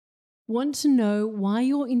Want to know why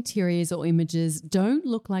your interiors or images don't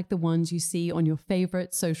look like the ones you see on your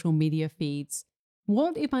favorite social media feeds?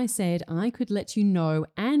 What if I said I could let you know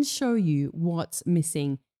and show you what's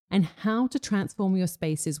missing and how to transform your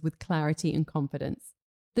spaces with clarity and confidence?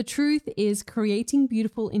 The truth is, creating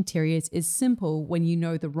beautiful interiors is simple when you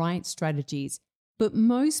know the right strategies, but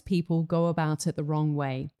most people go about it the wrong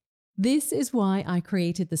way. This is why I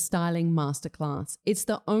created the Styling Masterclass. It's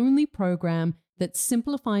the only program that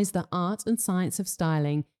simplifies the art and science of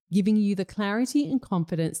styling, giving you the clarity and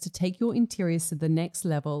confidence to take your interiors to the next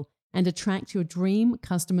level and attract your dream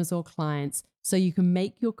customers or clients so you can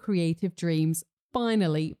make your creative dreams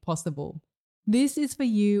finally possible. This is for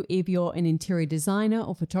you if you're an interior designer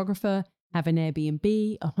or photographer, have an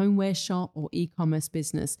Airbnb, a homeware shop, or e-commerce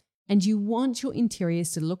business, and you want your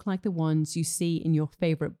interiors to look like the ones you see in your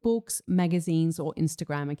favorite books, magazines, or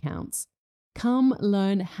Instagram accounts. Come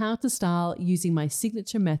learn how to style using my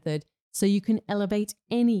signature method so you can elevate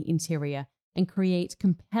any interior and create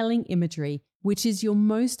compelling imagery, which is your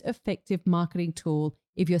most effective marketing tool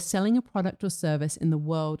if you're selling a product or service in the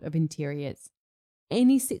world of interiors.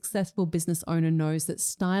 Any successful business owner knows that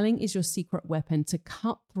styling is your secret weapon to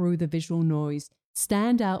cut through the visual noise,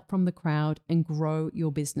 stand out from the crowd, and grow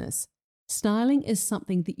your business. Styling is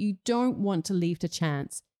something that you don't want to leave to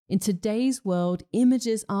chance. In today's world,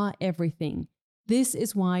 images are everything. This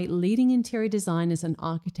is why leading interior designers and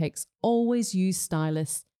architects always use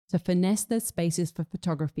stylists to finesse their spaces for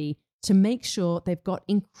photography to make sure they've got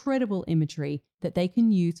incredible imagery that they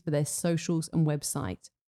can use for their socials and website.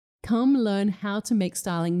 Come learn how to make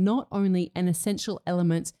styling not only an essential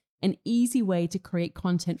element, an easy way to create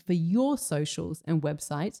content for your socials and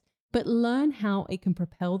websites, but learn how it can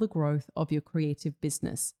propel the growth of your creative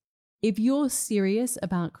business. If you're serious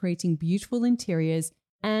about creating beautiful interiors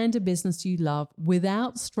and a business you love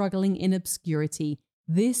without struggling in obscurity,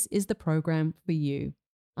 this is the program for you.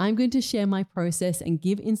 I'm going to share my process and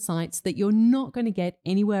give insights that you're not going to get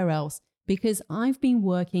anywhere else because I've been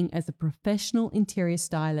working as a professional interior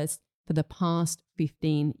stylist for the past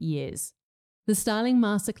 15 years. The Styling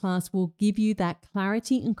Masterclass will give you that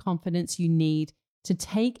clarity and confidence you need to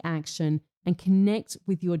take action and connect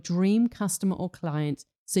with your dream customer or client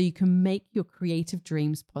so you can make your creative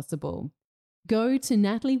dreams possible. Go to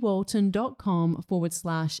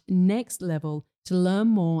nataliewalton.com/next level to learn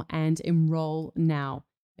more and enroll now.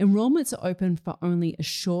 Enrollments are open for only a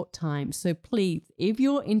short time, so please, if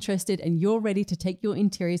you're interested and you're ready to take your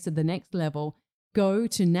interiors to the next level, go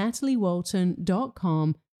to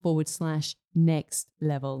nataliewalton.com/next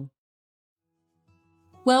level.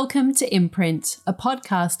 Welcome to Imprint, a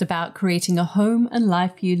podcast about creating a home and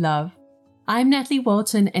life you love. I'm Natalie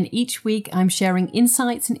Walton, and each week I'm sharing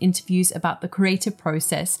insights and interviews about the creative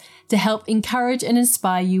process to help encourage and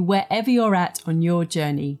inspire you wherever you're at on your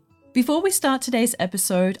journey. Before we start today's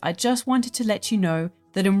episode, I just wanted to let you know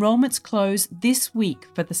that enrollments close this week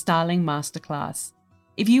for the Styling Masterclass.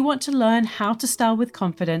 If you want to learn how to style with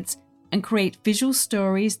confidence and create visual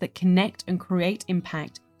stories that connect and create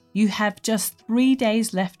impact, you have just 3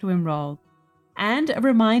 days left to enroll. And a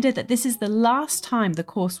reminder that this is the last time the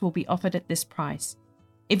course will be offered at this price.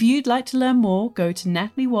 If you'd like to learn more, go to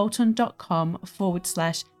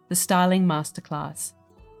nataliewalton.com/the Styling Masterclass.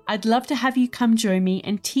 I'd love to have you come join me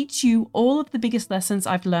and teach you all of the biggest lessons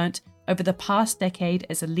I've learned over the past decade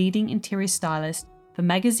as a leading interior stylist for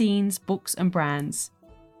magazines, books, and brands.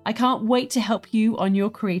 I can't wait to help you on your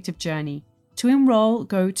creative journey. To enroll,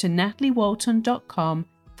 go to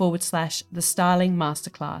nataliewalton.com/the Styling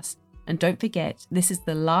Masterclass. And don't forget, this is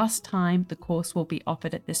the last time the course will be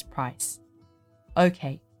offered at this price.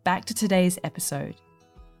 Okay, back to today's episode.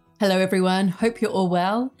 Hello everyone, hope you're all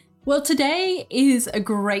well. Well, today is a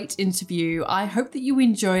great interview. I hope that you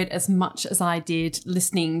enjoyed as much as I did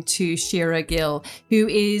listening to Shira Gill, who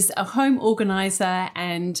is a home organizer,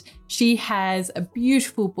 and she has a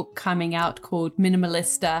beautiful book coming out called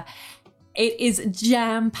Minimalista. It is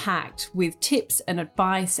jam-packed with tips and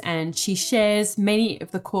advice, and she shares many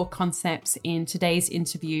of the core concepts in today's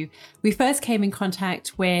interview. We first came in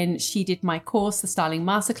contact when she did my course, the Styling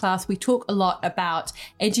Masterclass. We talk a lot about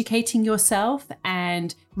educating yourself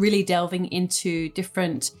and really delving into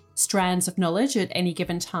different strands of knowledge at any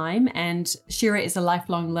given time. And Shira is a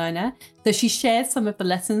lifelong learner. So she shares some of the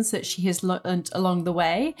lessons that she has learned along the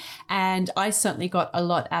way. And I certainly got a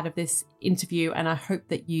lot out of this interview, and I hope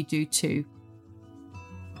that you do too.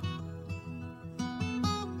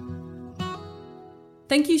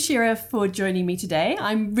 Thank you, Shira, for joining me today.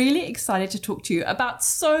 I'm really excited to talk to you about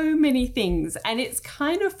so many things, and it's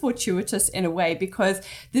kind of fortuitous in a way because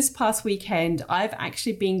this past weekend, I've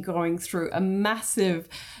actually been going through a massive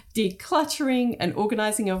decluttering and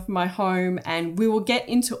organizing of my home. And we will get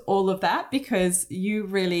into all of that because you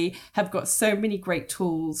really have got so many great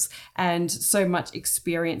tools and so much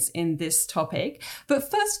experience in this topic. But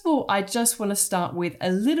first of all, I just want to start with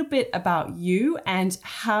a little bit about you and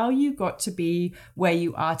how you got to be where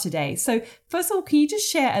you are today. So first of all, can you just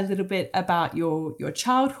share a little bit about your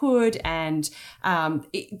childhood and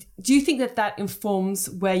do you think that informs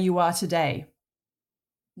where you are today?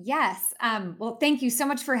 Yes. Well, thank you so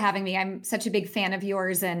much for having me. I'm such a big fan of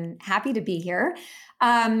yours and happy to be here.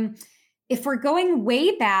 Um, if we're going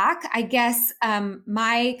way back, I guess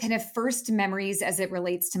my kind of first memories as it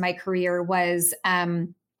relates to my career was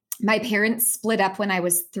my parents split up when I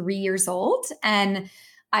was 3 years old, and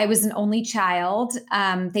I was an only child.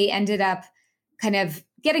 They ended up kind of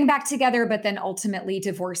getting back together, but then ultimately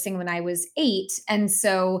divorcing when I was 8. And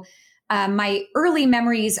so my early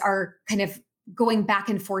memories are kind of going back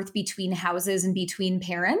and forth between houses and between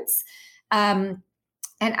parents. And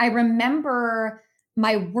I remember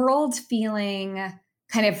my world feeling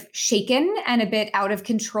kind of shaken and a bit out of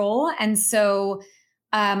control. And so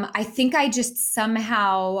I think I just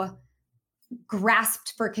somehow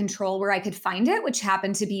grasped for control where I could find it, which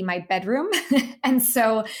happened to be my bedroom. And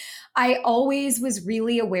so I always was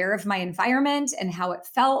really aware of my environment and how it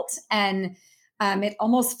felt. And it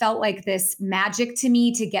almost felt like this magic to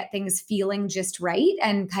me to get things feeling just right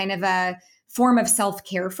and kind of a form of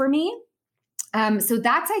self-care for me. So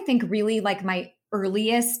that's, I think, really like my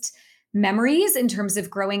earliest memories in terms of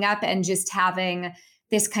growing up and just having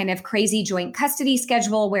this kind of crazy joint custody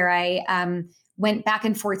schedule where I went back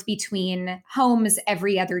and forth between homes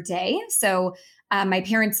every other day. So my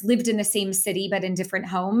parents lived in the same city, but in different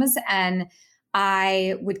homes. And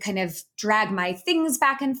I would kind of drag my things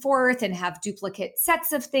back and forth and have duplicate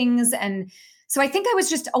sets of things. And so I think I was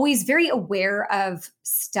just always very aware of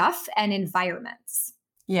stuff and environments.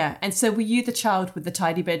 Yeah. And so were you the child with the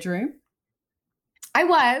tidy bedroom? I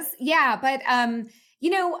was, yeah. But,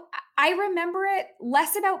 I remember it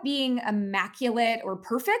less about being immaculate or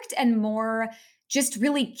perfect and more just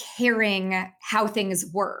really caring how things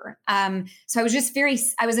were. So I was just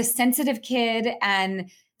I was a sensitive kid and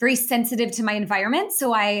very sensitive to my environment.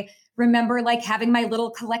 So I remember like having my little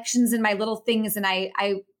collections and my little things. And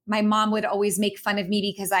my mom would always make fun of me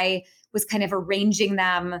because I was kind of arranging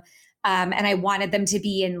them. And I wanted them to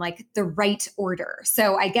be in like the right order.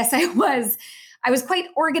 So I guess I was quite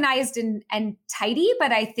organized and tidy,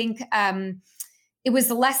 but I think it was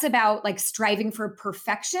less about like striving for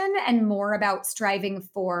perfection and more about striving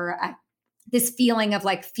for this feeling of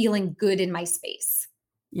like feeling good in my space.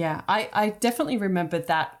 Yeah, I definitely remember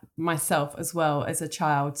that myself as well as a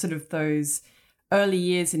child, sort of those early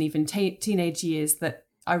years and even teenage years that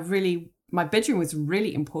my bedroom was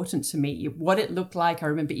really important to me, what it looked like. I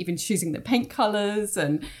remember even choosing the paint colors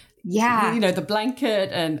and, the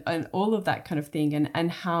blanket and all of that kind of thing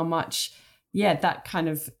and how much, that kind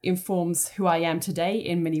of informs who I am today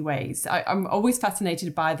in many ways. I'm always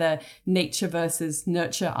fascinated by the nature versus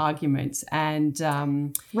nurture argument.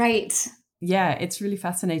 And right. Yeah, it's really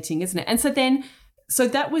fascinating, isn't it? And so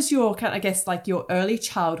that was your kind of, I guess, like your early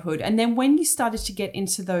childhood. And then when you started to get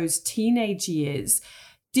into those teenage years,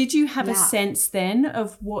 did you have a sense then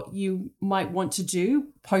of what you might want to do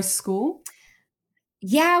post school?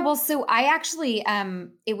 Yeah, well, so I actually,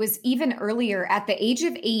 it was even earlier at the age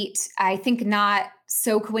of 8, I think not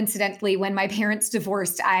so coincidentally, when my parents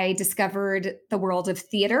divorced, I discovered the world of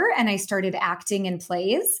theater and I started acting in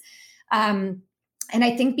plays. And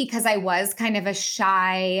I think because I was kind of a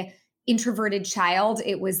shy, introverted child,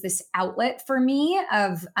 it was this outlet for me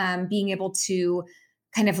of being able to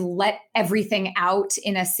kind of let everything out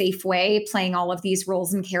in a safe way, playing all of these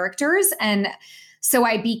roles and characters. And so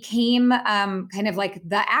I became kind of like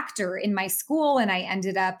the actor in my school, and I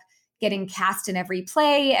ended up getting cast in every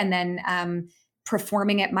play and then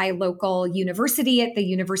performing at my local university, at the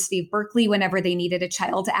University of Berkeley, whenever they needed a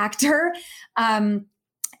child actor. And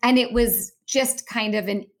it was just kind of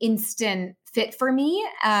an instant fit for me.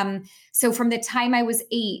 So from the time I was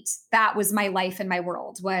 8, that was my life and my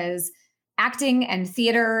world was acting and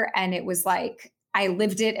theater. And it was like, I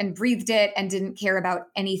lived it and breathed it and didn't care about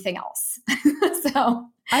anything else. So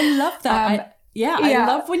I love that. I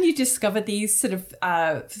love when you discover these sort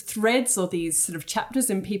of threads or these sort of chapters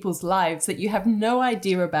in people's lives that you have no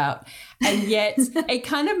idea about. And yet it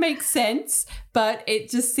kind of makes sense, but it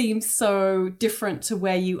just seems so different to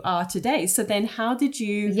where you are today. So then how did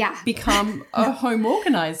you become a home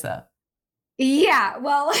organizer? Yeah,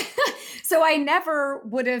 well, so I never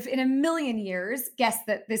would have in a million years guessed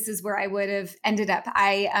that this is where I would have ended up.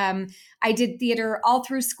 I did theater all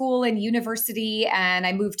through school and university, and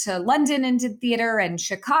I moved to London and did theater, and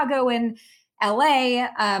Chicago and LA,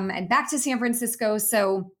 and back to San Francisco.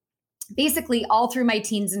 So basically, all through my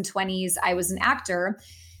teens and 20s, I was an actor.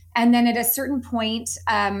 And then at a certain point,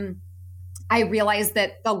 I realized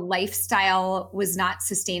that the lifestyle was not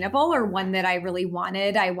sustainable or one that I really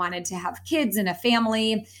wanted. I wanted to have kids and a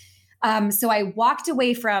family. So I walked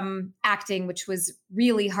away from acting, which was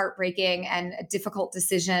really heartbreaking and a difficult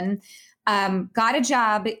decision. Got a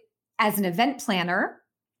job as an event planner.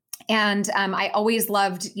 And I always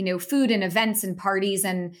loved, food and events and parties,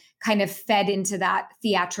 and kind of fed into that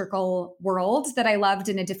theatrical world that I loved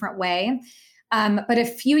in a different way. But a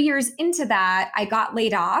few years into that, I got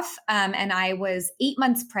laid off, and I was 8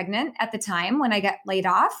 months pregnant at the time when I got laid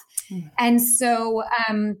off. And so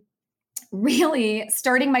really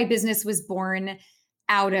starting my business was born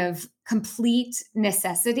out of complete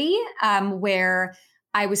necessity, where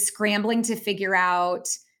I was scrambling to figure out,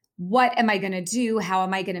 what am I going to do? How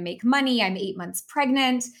am I going to make money? I'm 8 months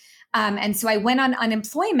pregnant. And so I went on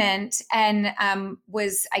unemployment and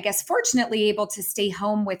was, I guess, fortunately able to stay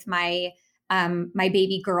home with my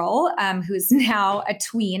baby girl, who's now a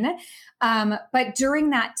tween. But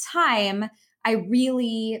during that time, I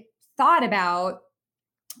really thought about,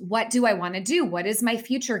 what do I want to do? What is my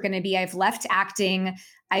future going to be? I've left acting.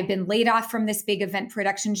 I've been laid off from this big event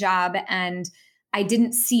production job, and I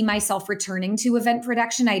didn't see myself returning to event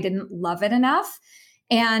production. I didn't love it enough.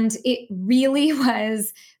 And it really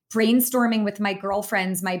was brainstorming with my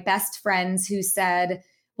girlfriends, my best friends, who said,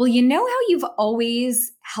 well, you know how you've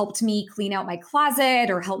always helped me clean out my closet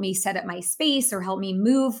or help me set up my space or help me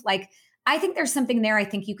move? Like, I think there's something there. I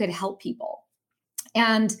think you could help people.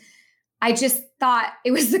 And I just thought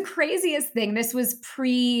it was the craziest thing. This was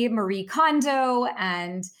pre Marie Kondo,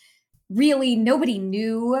 and really nobody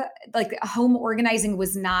knew, like, home organizing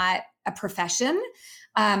was not a profession.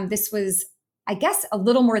 This was, I guess, a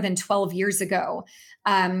little more than 12 years ago.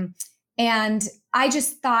 And I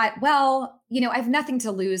just thought, well, I have nothing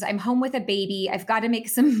to lose. I'm home with a baby. I've got to make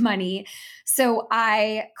some money. So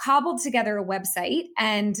I cobbled together a website,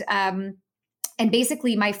 and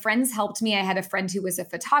basically my friends helped me. I had a friend who was a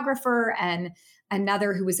photographer and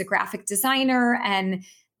another who was a graphic designer, and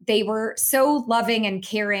they were so loving and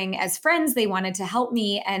caring as friends. They wanted to help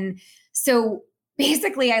me. And so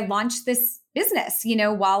basically I launched this business,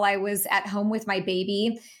 while I was at home with my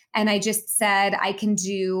baby. And I just said, I can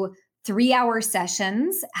do 3-hour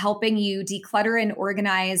sessions helping you declutter and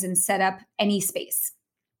organize and set up any space.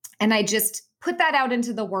 And I just put that out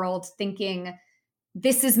into the world thinking,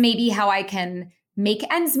 this is maybe how I can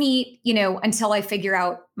make ends meet, until I figure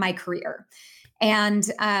out my career. And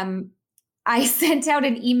I sent out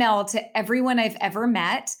an email to everyone I've ever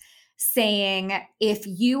met saying, if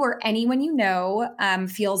you or anyone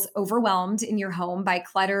feels overwhelmed in your home by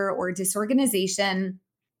clutter or disorganization,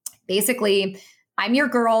 basically, I'm your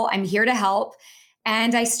girl. I'm here to help.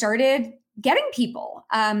 And I started getting people.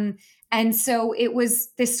 And so it was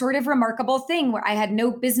this sort of remarkable thing where I had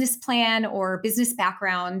no business plan or business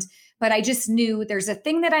background, but I just knew there's a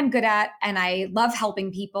thing that I'm good at and I love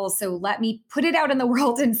helping people. So let me put it out in the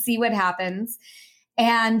world and see what happens.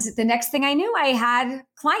 And the next thing I knew, I had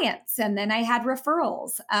clients, and then I had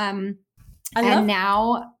referrals. And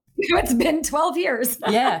now it's been 12 years.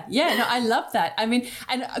 Yeah. No, I love that. I mean,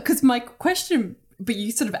 and because my question, but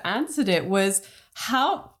you sort of answered it, was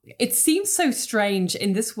how it seems so strange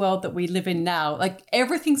in this world that we live in now. Like,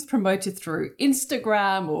 everything's promoted through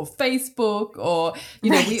Instagram or Facebook, or,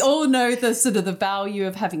 Right. we all know the sort of the value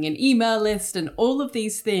of having an email list and all of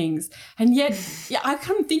these things. And yet, I'm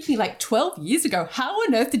kind of thinking, like, 12 years ago, how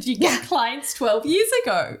on earth did you get clients 12 years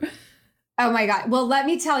ago? Oh my God. Well, let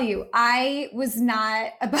me tell you, I was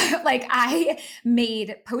not about, I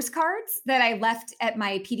made postcards that I left at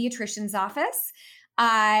my pediatrician's office.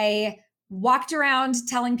 I walked around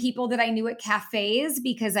telling people that I knew at cafes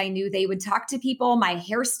because I knew they would talk to people, my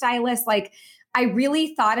hairstylist. I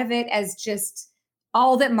really thought of it as just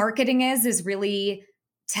all that marketing is really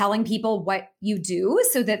telling people what you do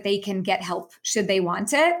so that they can get help should they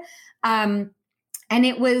want it. And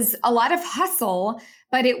it was a lot of hustle,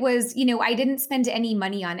 but it was, I didn't spend any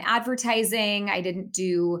money on advertising. I didn't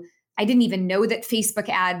even know that Facebook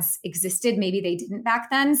ads existed. Maybe they didn't back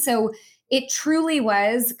then. So it truly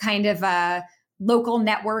was kind of a local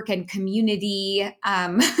network and community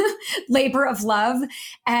labor of love.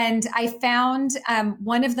 And I found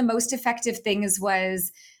one of the most effective things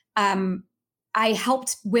was I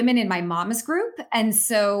helped women in my mom's group. And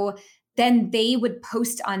so then they would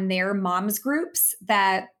post on their moms groups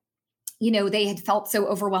that, they had felt so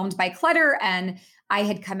overwhelmed by clutter, and I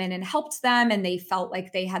had come in and helped them, and they felt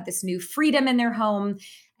like they had this new freedom in their home.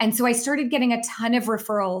 And so I started getting a ton of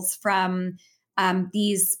referrals from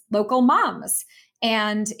these local moms.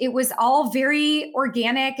 And it was all very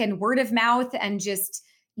organic and word of mouth, and just,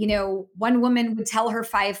 one woman would tell her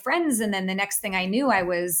 5 friends. And then the next thing I knew,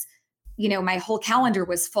 my whole calendar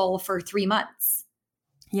was full for 3 months.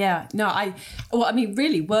 Yeah, no, I mean,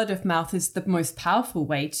 really, word of mouth is the most powerful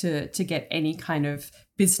way to get any kind of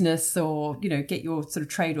business or, get your sort of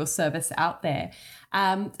trade or service out there.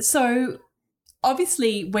 So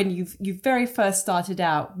obviously, when you very first started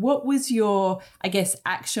out, what was your, I guess,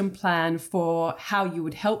 action plan for how you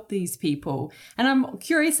would help these people? And I'm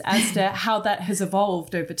curious as to how that has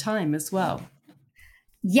evolved over time as well.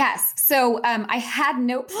 Yes. So I had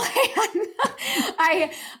no plan.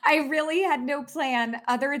 I really had no plan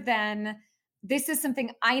other than this is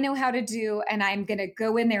something I know how to do, and I'm going to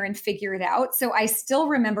go in there and figure it out. So I still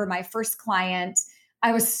remember my first client.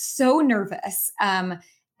 I was so nervous.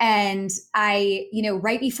 And I,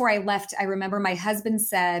 right before I left, I remember my husband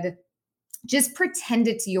said, just pretend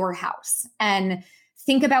it's your house and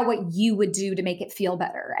think about what you would do to make it feel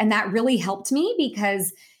better. And that really helped me,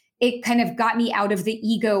 because it kind of got me out of the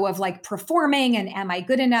ego of like performing and am I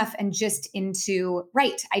good enough, and just into,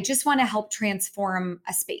 right, I just want to help transform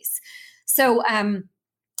a space. So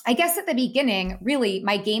I guess at the beginning, really,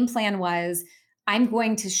 my game plan was I'm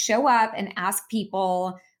going to show up and ask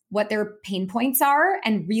people what their pain points are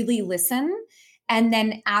and really listen, and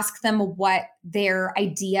then ask them what their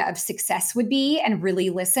idea of success would be and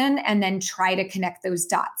really listen, and then try to connect those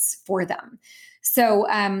dots for them. So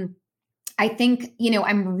I think,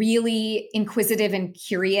 I'm really inquisitive and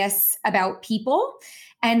curious about people.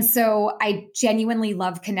 And so I genuinely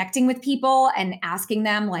love connecting with people and asking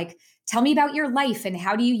them, like, tell me about your life and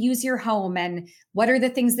how do you use your home, and what are the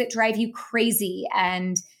things that drive you crazy?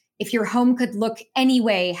 And if your home could look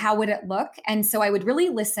anyway, how would it look? And so I would really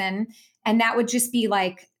listen. And that would just be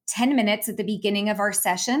like 10 minutes at the beginning of our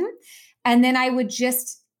session. And then I would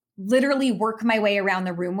just literally work my way around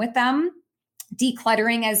the room with them,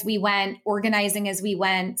 decluttering as we went, organizing as we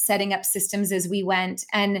went, setting up systems as we went.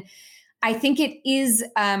 And I think it is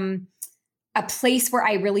a place where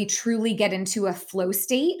I really truly get into a flow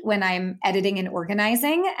state when I'm editing and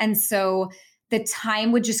organizing. And so the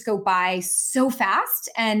time would just go by so fast,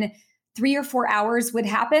 and 3 or 4 hours would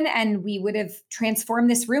happen, and we would have transformed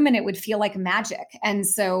this room, and it would feel like magic. And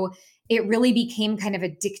so it really became kind of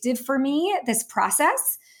addictive for me, this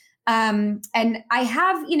process. And I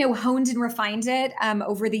have, honed and refined it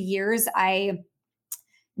over the years. I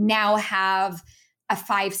now have a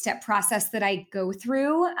 5-step process that I go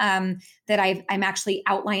through that I'm actually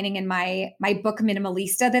outlining in my book,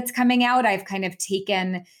 Minimalista, that's coming out. I've kind of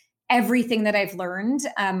taken everything that I've learned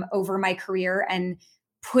over my career and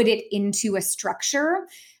put it into a structure.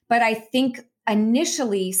 But I think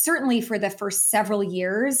initially, certainly for the first several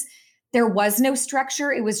years, there was no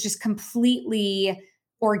structure. It was just completely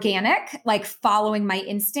organic, like following my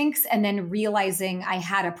instincts and then realizing I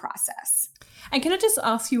had a process. And can I just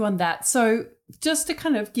ask you on that? So just to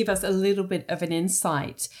kind of give us a little bit of an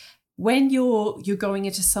insight, when you're going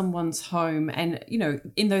into someone's home and,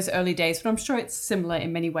 in those early days, but I'm sure it's similar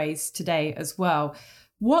in many ways today as well,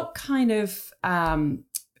 what kind of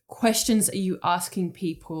questions are you asking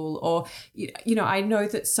people? Or, I know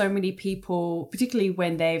that so many people, particularly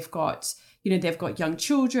when they've got young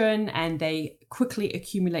children and they quickly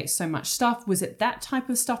accumulate so much stuff. Was it that type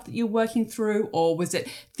of stuff that you're working through, or was it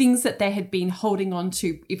things that they had been holding on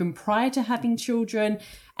to even prior to having children?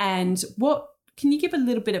 And can you give a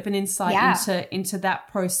little bit of an insight into that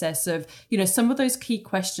process of, some of those key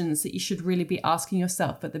questions that you should really be asking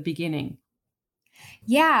yourself at the beginning?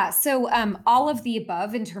 Yeah. So all of the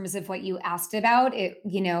above in terms of what you asked about,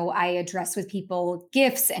 I address with people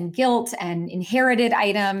gifts and guilt and inherited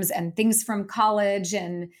items and things from college,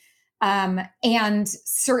 and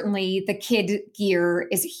certainly the kid gear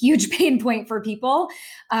is a huge pain point for people.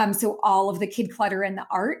 So all of the kid clutter and the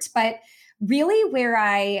art. But really where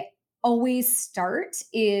I always start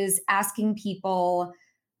is asking people,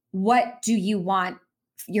 what do you want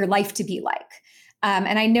your life to be like?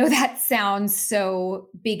 And I know that sounds so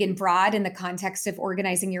big and broad in the context of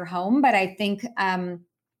organizing your home, but I think,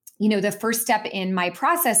 the first step in my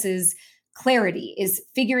process is clarity, is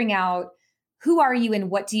figuring out who are you and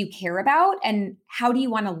what do you care about and how do you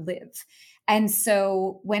want to live? And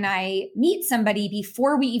so when I meet somebody,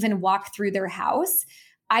 before we even walk through their house,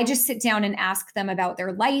 I just sit down and ask them about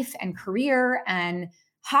their life and career and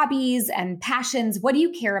hobbies and passions. What do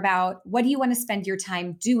you care about? What do you want to spend your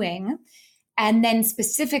time doing? And then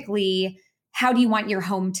specifically, how do you want your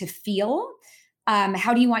home to feel?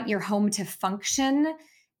 How do you want your home to function?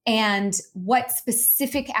 And what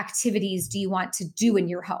specific activities do you want to do in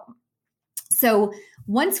your home? So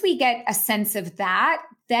once we get a sense of that,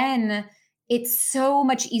 then it's so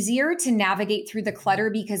much easier to navigate through the clutter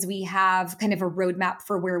because we have kind of a roadmap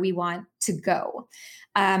for where we want to go.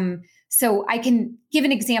 So I can give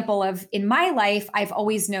an example of, in my life, I've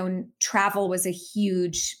always known travel was a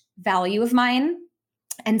huge value of mine.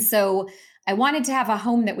 And so I wanted to have a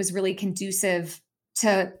home that was really conducive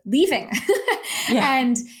to leaving.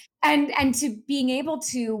 Yeah. and to being able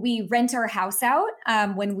to, we rent our house out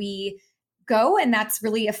when we go, and that's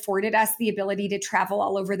really afforded us the ability to travel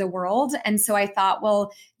all over the world. And so I thought,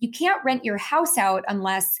 well, you can't rent your house out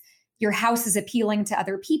unless your house is appealing to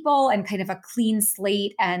other people and kind of a clean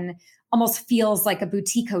slate and almost feels like a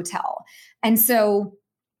boutique hotel. And so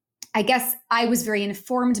I guess I was very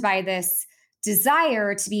informed by this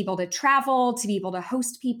desire to be able to travel, to be able to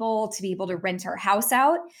host people, to be able to rent our house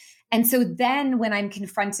out. And so then when I'm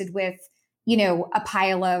confronted with, a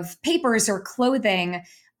pile of papers or clothing,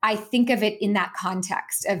 I think of it in that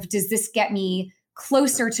context of, does this get me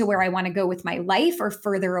closer to where I want to go with my life or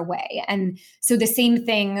further away? And so the same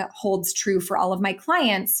thing holds true for all of my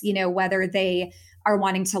clients, whether they are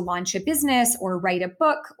wanting to launch a business or write a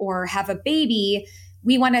book or have a baby.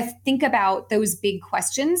 We want to think about those big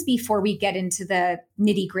questions before we get into the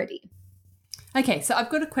nitty gritty. Okay, so I've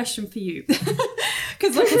got a question for you.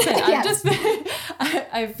 Because like I said, yes.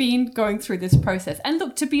 I've been going through this process. And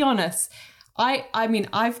look, to be honest, I mean,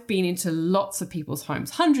 I've been into lots of people's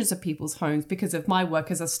homes, hundreds of people's homes, because of my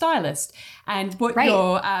work as a stylist. And what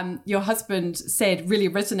your husband said really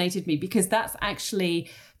resonated with me, because that's actually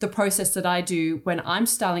the process that I do when I'm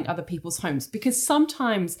styling other people's homes. Because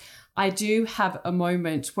sometimes I do have a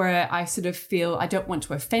moment where I sort of feel I don't want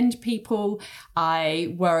to offend people.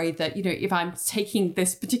 I worry that, if I'm taking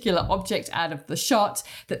this particular object out of the shot,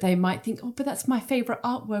 that they might think, oh, but that's my favorite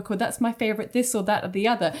artwork, or that's my favorite this or that or the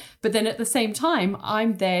other. But then at the same time,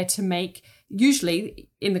 I'm there to make, usually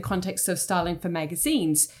in the context of styling for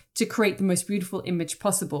magazines, to create the most beautiful image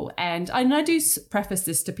possible. And I do preface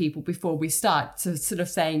this to people before we start, to sort of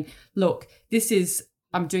saying, look,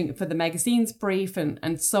 I'm doing it for the magazine's brief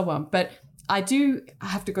and so on. But I do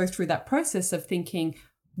have to go through that process of thinking,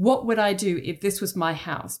 what would I do if this was my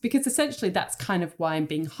house? Because essentially that's kind of why I'm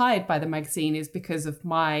being hired by the magazine, is because of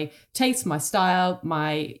my taste, my style,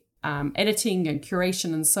 my editing and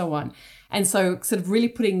curation and so on. And so sort of really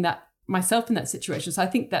putting myself in that situation. So I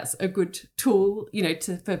think that's a good tool,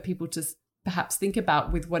 for people to perhaps think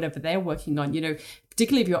about with whatever they're working on,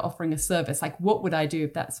 particularly if you're offering a service, like what would I do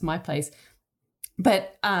if that's my place?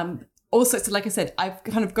 But also, so like I said, I've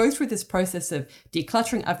kind of go through this process of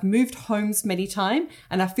decluttering. I've moved homes many times,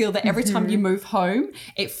 and I feel that every time you move home,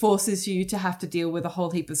 it forces you to have to deal with a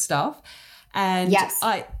whole heap of stuff. And yes.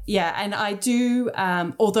 I do,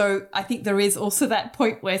 although I think there is also that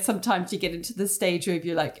point where sometimes you get into the stage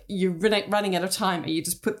where you're running out of time, and you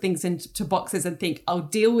just put things into boxes and think, I'll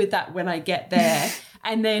deal with that when I get there.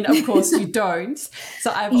 And then, of course, you don't.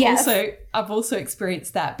 So I've also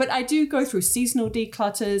experienced that. But I do go through seasonal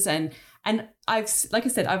declutters, and like I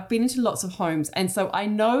said, I've been into lots of homes. And so I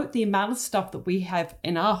know the amount of stuff that we have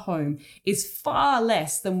in our home is far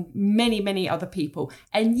less than many, many other people.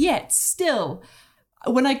 And yet still,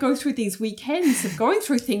 when I go through these weekends of going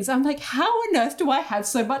through things, I'm like, how on earth do I have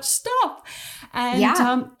so much stuff?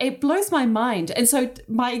 And it blows my mind. And so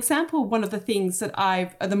my example, one of the things that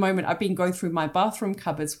at the moment, I've been going through my bathroom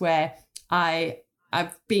cupboards, where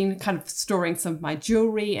I've been kind of storing some of my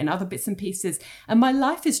jewelry and other bits and pieces, and my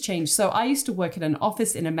life has changed. So I used to work in an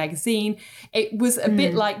office in a magazine. It was a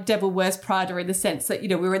bit like Devil Wears Prada, in the sense that,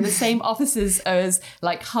 we were in the same offices as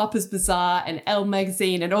like Harper's Bazaar and Elle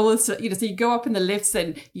magazine and all this, so you go up in the lifts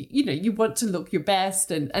and, you want to look your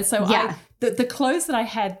best. And so the clothes that I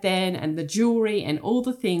had then, and the jewelry and all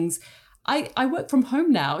the things, I work from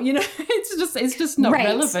home now, it's just not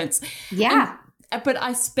relevant. Yeah. But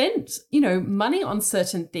I spent, money on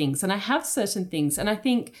certain things, and I have certain things. And I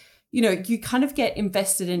think, you kind of get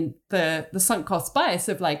invested in the sunk cost bias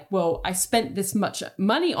of like, well, I spent this much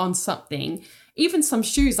money on something, even some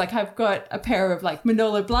shoes. Like I've got a pair of like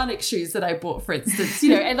Manolo Blahnik shoes that I bought, for instance,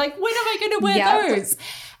 and like, when am I going to wear those?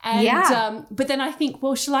 And but then I think,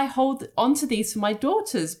 well, shall I hold onto these for my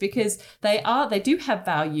daughters, because they do have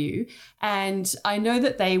value, and I know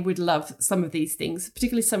that they would love some of these things,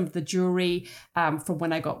 particularly some of the jewelry from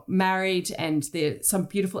when I got married, and some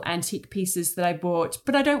beautiful antique pieces that I bought,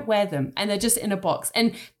 but I don't wear them, and they're just in a box.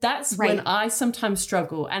 And that's when I sometimes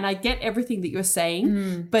struggle. And I get everything that you're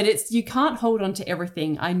saying, but you can't hold on to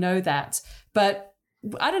everything. I know that, but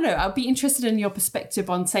I don't know. I'll be interested in your perspective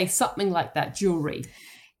on, say, something like that, jewelry.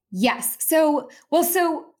 Yes. So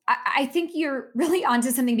I think you're really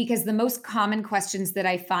onto something, because the most common questions that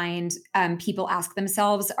I find people ask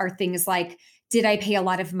themselves are things like, did I pay a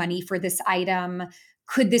lot of money for this item?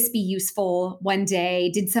 Could this be useful one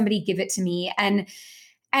day? Did somebody give it to me? And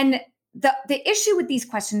the issue with these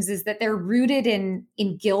questions is that they're rooted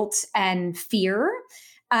in guilt and fear.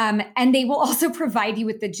 And they will also provide you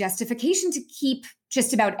with the justification to keep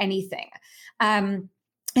just about anything.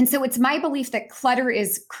 And so it's my belief that clutter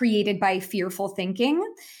is created by fearful thinking.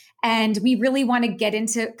 And we really want to get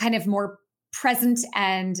into kind of more present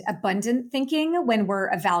and abundant thinking when we're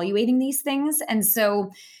evaluating these things. And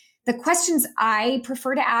so the questions I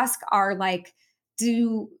prefer to ask are like,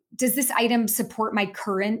 does this item support my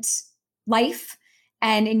current life?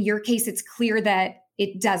 And in your case, it's clear that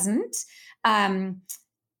it doesn't.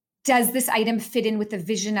 Does this item fit in with the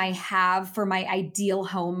vision I have for my ideal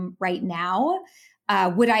home right now?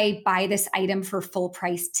 Would I buy this item for full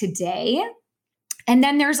price today? And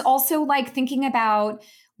then there's also like thinking about,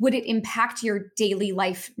 would it impact your daily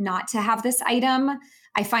life not to have this item?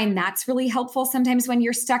 I find that's really helpful sometimes when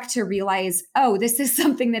you're stuck, to realize, oh, this is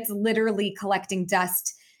something that's literally collecting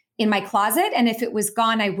dust in my closet. And if it was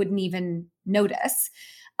gone, I wouldn't even notice.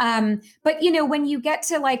 But when you get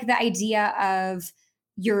to like the idea of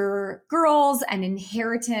your girls and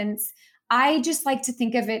inheritance, I just like to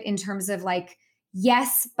think of it in terms of like,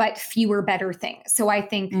 yes, but fewer better things. So I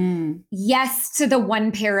think yes to the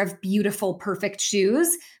one pair of beautiful, perfect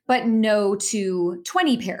shoes, but no to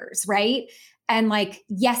 20 pairs, right? And like,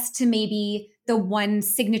 yes to maybe the one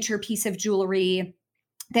signature piece of jewelry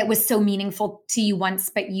that was so meaningful to you once,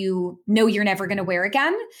 but you know you're never going to wear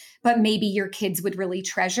again, but maybe your kids would really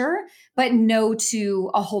treasure, but no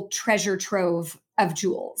to a whole treasure trove of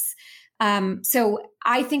jewels. So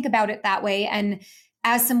I think about it that way. And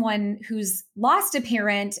as someone who's lost a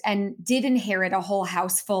parent and did inherit a whole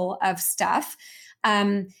house full of stuff,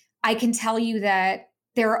 I can tell you that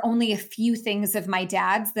there are only a few things of my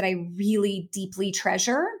dad's that I really deeply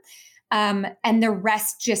treasure. And the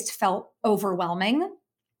rest just felt overwhelming.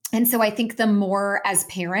 And so I think the more as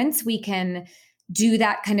parents we can do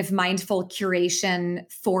that kind of mindful curation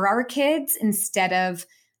for our kids instead of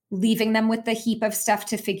leaving them with the heap of stuff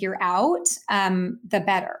to figure out, the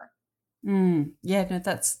better. Yeah, no,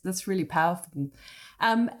 that's really powerful.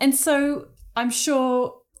 And so I'm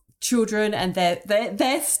sure children and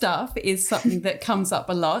their stuff is something that comes up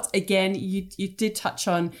a lot. Again, you did touch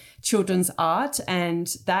on children's art,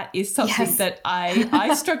 and that is something that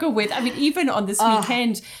I struggle with. I mean, even on this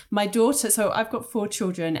weekend, my daughter, so I've got 4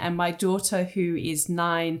 children, and my daughter, who is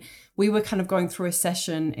 9, we were kind of going through a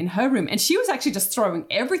session in her room, and she was actually just throwing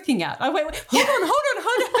everything out. I went, hold on.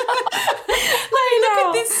 Let me look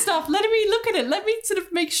at this stuff. Let me look at it. Let me sort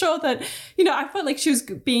of make sure that, I felt like she was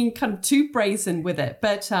being kind of too brazen with it.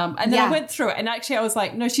 But, and then I went through it, and actually I was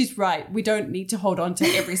like, no, she's right. We don't need to hold on to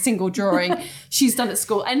every single drawing she's done at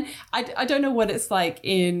school. And I don't know what it's like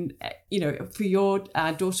in, for your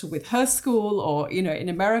daughter with her school or, in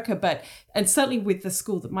America, and certainly with the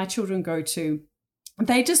school that my children go to,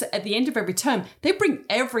 they just, at the end of every term, they bring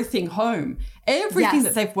everything home, everything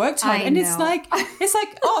that they've worked on. And it's like,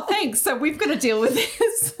 oh, thanks. So we've got to deal with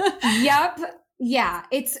this. Yep. Yeah.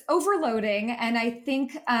 It's overloading. And I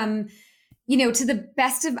think, to the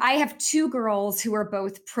best of, I have 2 girls who are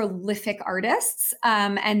both prolific artists.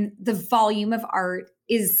 And the volume of art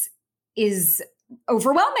is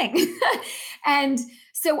overwhelming. And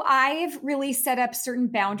so I've really set up certain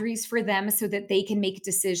boundaries for them so that they can make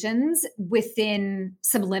decisions within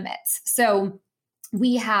some limits. So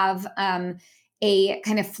we have a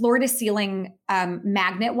kind of floor to ceiling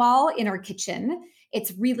magnet wall in our kitchen.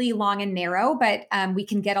 It's really long and narrow, but we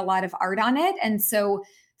can get a lot of art on it. And so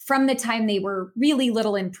from the time they were really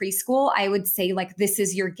little in preschool, I would say like, this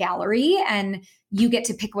is your gallery and you get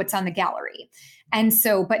to pick what's on the gallery. And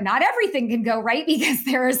so, but not everything can go, right? Because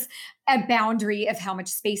there's a boundary of how much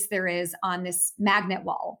space there is on this magnet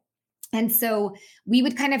wall. And so we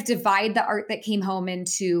would kind of divide the art that came home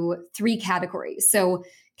into 3 categories. So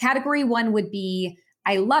category 1 would be,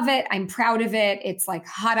 I love it. I'm proud of it. It's like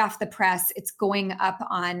hot off the press. It's going up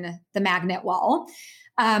on the magnet wall.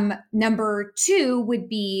 Number two would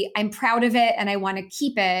be, I'm proud of it and I want to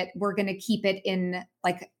keep it. We're going to keep it in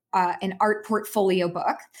like an art portfolio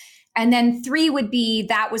book. And then three would be,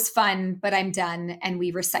 that was fun, but I'm done, and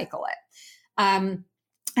we recycle it.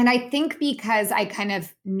 And I think because I kind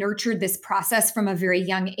of nurtured this process from a very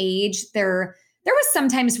young age, there was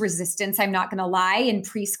sometimes resistance, I'm not going to lie, in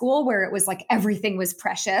preschool where it was like everything was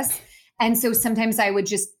precious. And so sometimes I would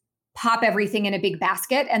just pop everything in a big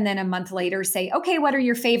basket and then a month later say, okay, what are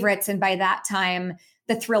your favorites? And by that time,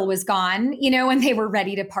 the thrill was gone, and they were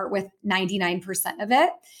ready to part with 99% of it.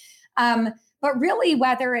 But really,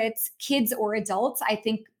 whether it's kids or adults, I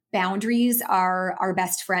think boundaries are our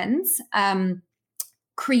best friends.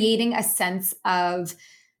 Creating a sense of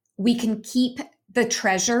we can keep the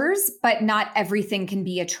treasures, but not everything can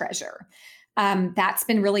be a treasure. That's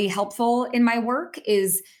been really helpful in my work,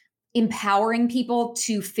 is empowering people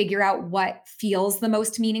to figure out what feels the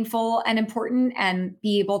most meaningful and important and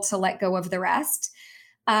be able to let go of the rest.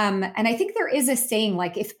 And I think there is a saying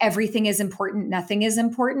like, if everything is important, nothing is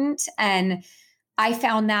important. And I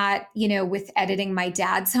found that, with editing my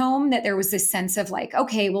dad's home, that there was this sense of like,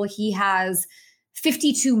 okay, well, he has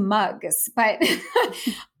 52 mugs, but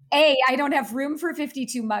A, I don't have room for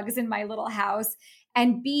 52 mugs in my little house.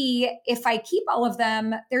 And B, if I keep all of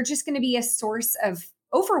them, they're just going to be a source of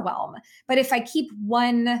overwhelm. But if I keep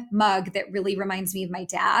one mug that really reminds me of my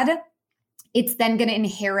dad, it's then going to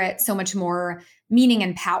inherit so much more meaning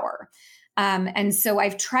and power. And so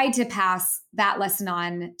I've tried to pass that lesson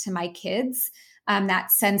on to my kids.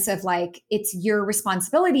 That sense of like, it's your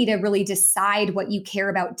responsibility to really decide what you care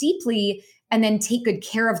about deeply and then take good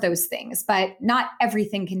care of those things. But not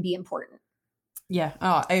everything can be important. Yeah,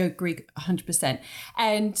 I agree 100%.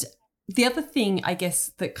 And the other thing, I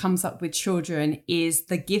guess, that comes up with children is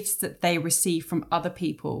the gifts that they receive from other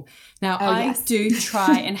people. Now, I do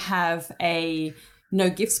try and have a no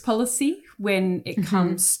gifts policy when it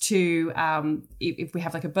comes to if we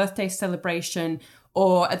have like a birthday celebration,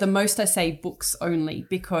 or at the most I say books only,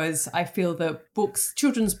 because I feel that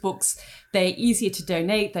children's books, they're easier to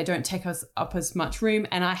donate. They don't take us up as much room.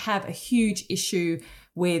 And I have a huge issue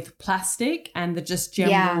with plastic and the just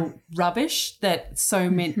general rubbish that it's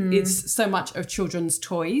so much of children's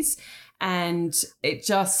toys. And it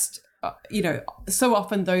just, so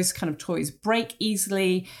often those kind of toys break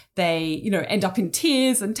easily. They, end up in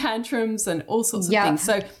tears and tantrums and all sorts of things.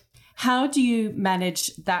 So how do you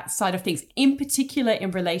manage that side of things, in particular in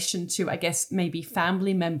relation to, I guess, maybe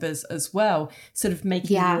family members as well, sort of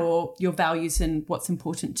making your values and what's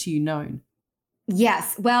important to you known?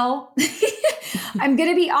 Yes. Well, I'm going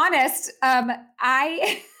to be honest.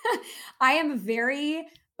 I am very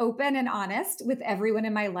open and honest with everyone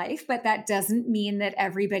in my life, but that doesn't mean that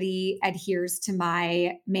everybody adheres to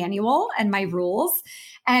my manual and my rules.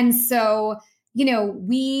 And so,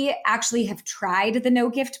 we actually have tried the no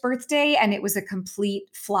gift birthday and it was a complete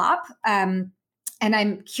flop. And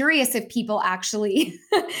I'm curious if people actually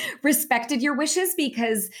respected your wishes,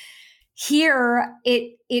 because here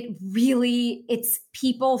it's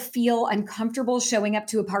people feel uncomfortable showing up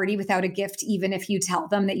to a party without a gift, even if you tell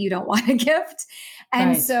them that you don't want a gift.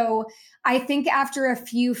 And so I think after a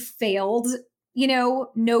few failed,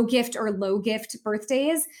 no gift or low gift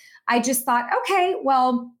birthdays, I just thought, okay,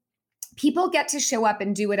 well, people get to show up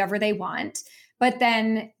and do whatever they want, but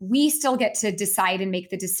then we still get to decide and make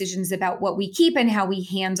the decisions about what we keep and how we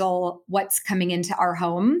handle what's coming into our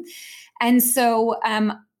home. And so,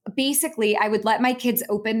 basically, I would let my kids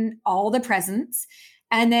open all the presents,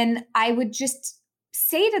 and then I would just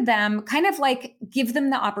say to them, kind of like give them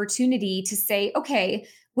the opportunity to say, okay,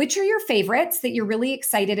 which are your favorites that you're really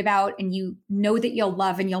excited about and you know that you'll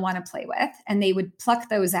love and you'll want to play with? And they would pluck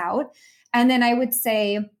those out. And then I would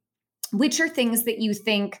say, which are things that you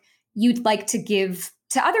think you'd like to give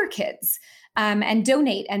to other kids and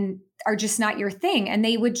donate and are just not your thing? And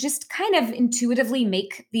they would just kind of intuitively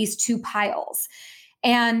make these two piles.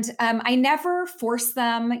 And I never forced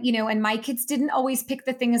them, and my kids didn't always pick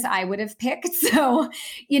the things I would have picked. So,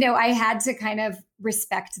 I had to kind of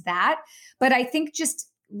respect that. But I think just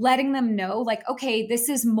letting them know, like, okay, this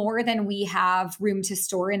is more than we have room to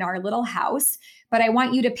store in our little house, but I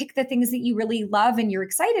want you to pick the things that you really love and you're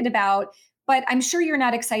excited about, but I'm sure you're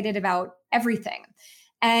not excited about everything.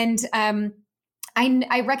 And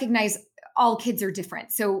I recognize all kids are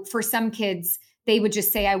different. So for some kids, they would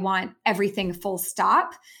just say, I want everything full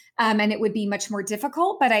stop. And it would be much more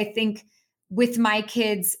difficult. But I think with my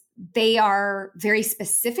kids, they are very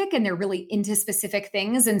specific and they're really into specific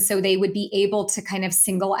things. And so they would be able to kind of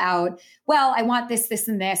single out, well, I want this, this,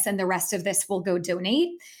 and this, and the rest of this will go donate.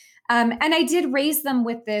 And I did raise them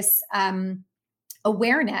with this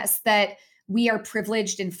awareness that we are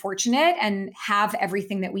privileged and fortunate and have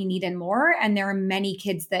everything that we need and more. And there are many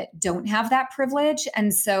kids that don't have that privilege.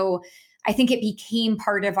 And so I think it became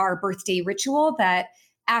part of our birthday ritual that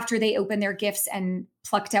after they opened their gifts and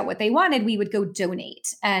plucked out what they wanted, we would go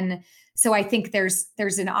donate. And so I think there's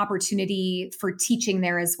an opportunity for teaching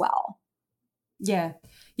there as well. Yeah.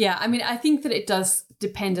 Yeah. I mean, I think that it does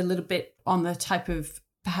depend a little bit on the type of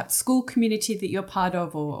perhaps school community that you're part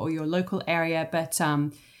of or your local area. But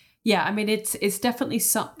yeah, I mean, it's definitely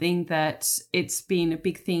something that it's been a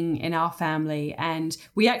big thing in our family. And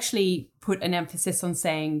we actually put an emphasis on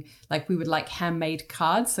saying, like, we would like handmade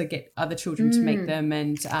cards, so get other children to make them.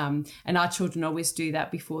 And our children always do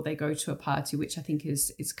that before they go to a party, which I think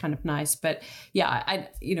is kind of nice. But yeah, I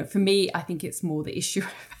for me, I think it's more the issue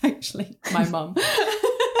of actually my mum.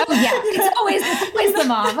 Oh yeah, it's always the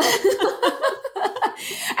mom.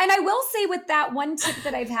 And I will say with that, one tip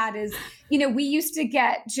that I've had is, we used to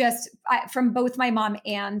get just from both my mom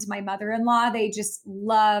and my mother-in-law, they just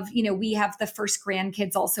love, we have the first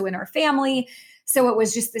grandkids also in our family. So it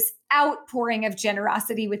was just this outpouring of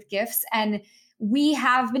generosity with gifts. And we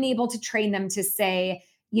have been able to train them to say,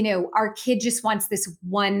 our kid just wants this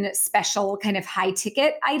one special kind of high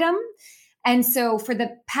ticket item. And so for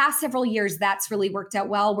the past several years, that's really worked out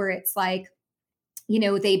well, where it's like,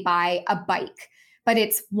 they buy a bike, but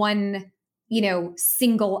it's one,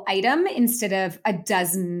 single item instead of a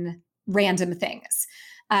dozen random things.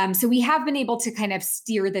 So we have been able to kind of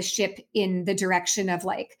steer the ship in the direction of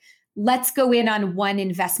like, let's go in on one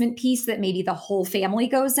investment piece that maybe the whole family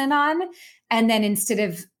goes in on. And then instead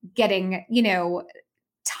of getting,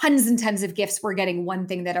 tons and tons of gifts, we're getting one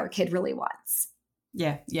thing that our kid really wants.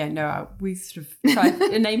 Yeah. No, we sort of tried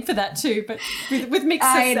a name for that too, but with mixed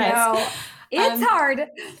success. I know. It's hard.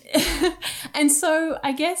 And so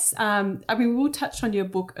I guess, we'll touch on your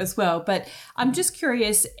book as well, but I'm just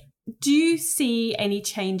curious, do you see any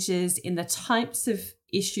changes in the types of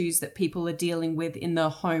issues that people are dealing with in their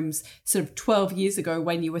homes sort of 12 years ago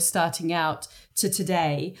when you were starting out to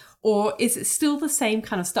today? Or is it still the same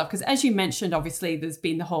kind of stuff? Because as you mentioned, obviously there's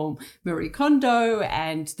been the whole Marie Kondo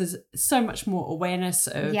and there's so much more awareness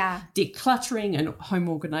of decluttering and home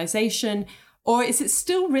organization. Or is it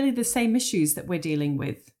still really the same issues that we're dealing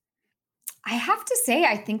with? I have to say,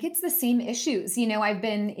 I think it's the same issues. I've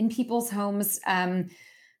been in people's homes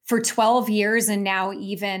for 12 years and now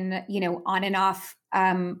even, on and off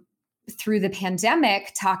through the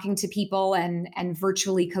pandemic, talking to people and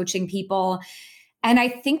virtually coaching people. And I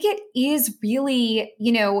think it is really,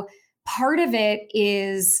 part of it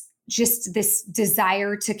is just this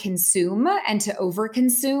desire to consume and to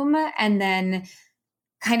overconsume. And then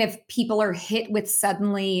kind of people are hit with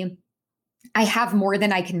suddenly, I have more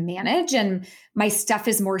than I can manage and my stuff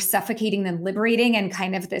is more suffocating than liberating, and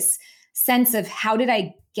kind of this sense of how did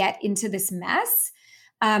I get into this mess?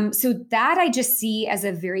 So that I just see as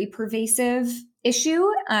a very pervasive issue.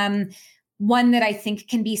 One that I think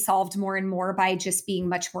can be solved more and more by just being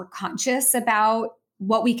much more conscious about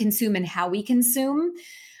what we consume and how we consume.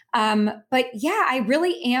 But yeah, I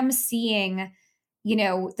really am seeing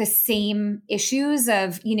the same issues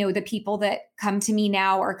of, the people that come to me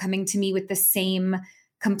now are coming to me with the same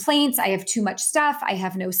complaints. I have too much stuff. I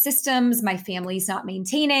have no systems. My family's not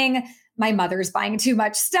maintaining. My mother's buying too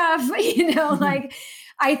much stuff. Like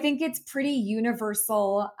I think it's pretty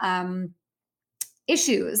universal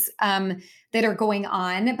issues that are going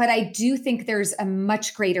on. But I do think there's a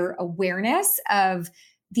much greater awareness of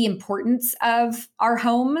the importance of our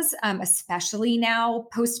homes, especially now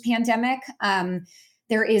post-pandemic.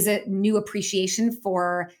 There is a new appreciation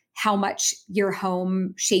for how much your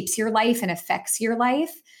home shapes your life and affects your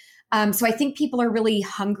life. So I think people are really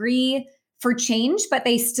hungry for change, but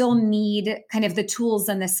they still need kind of the tools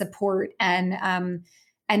and the support and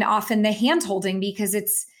often the hand-holding, because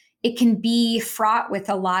it can be fraught with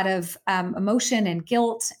a lot of emotion and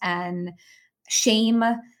guilt and shame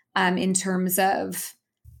in terms of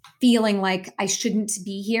feeling like I shouldn't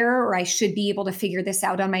be here or I should be able to figure this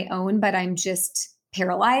out on my own, but I'm just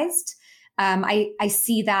paralyzed. I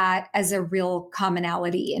see that as a real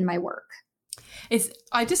commonality in my work.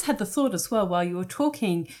 I just had the thought as well while you were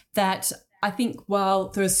talking that I think while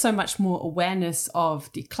there is so much more awareness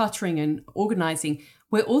of decluttering and organizing,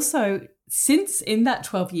 we're also, since in that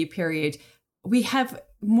 12-year period, we have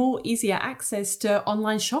more easier access to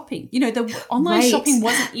online shopping. The online shopping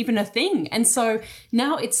wasn't even a thing. And so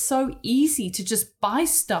now it's so easy to just buy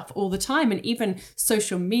stuff all the time. And even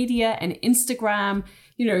social media and Instagram,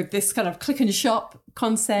 this kind of click and shop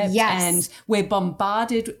concept. Yes. And we're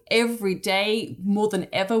bombarded every day more than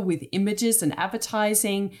ever with images and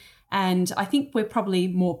advertising. And I think we're probably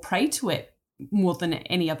more prey to it more than at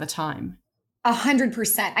any other time.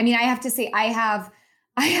 100%. I mean, I have to say, I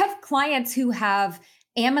have clients who have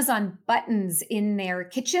Amazon buttons in their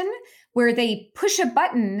kitchen where they push a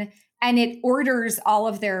button and it orders all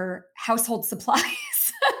of their household supplies.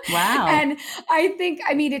 Wow. And I think,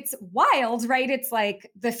 I mean, it's wild, right? It's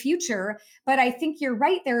like the future, but I think you're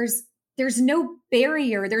right. There's no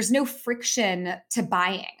barrier, there's no friction to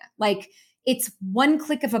buying. Like, it's one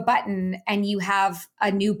click of a button and you have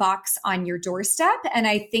a new box on your doorstep. And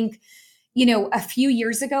I think, a few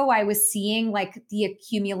years ago, I was seeing like the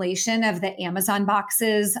accumulation of the Amazon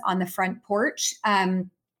boxes on the front porch. And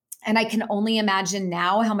I can only imagine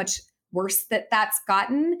now how much worse that's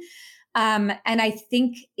gotten. And I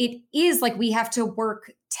think it is like we have to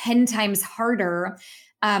work 10 times harder.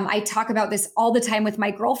 I talk about this all the time with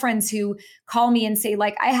my girlfriends who call me and say,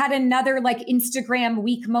 like, I had another like Instagram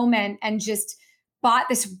week moment and just bought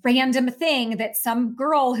this random thing that some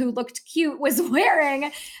girl who looked cute was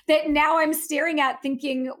wearing that now I'm staring at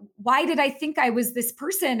thinking, why did I think I was this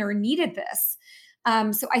person or needed this?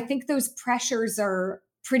 So I think those pressures are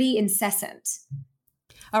pretty incessant.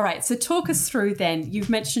 All right. So talk us through then.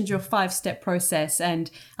 You've mentioned your 5-step process,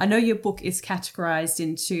 and I know your book is categorized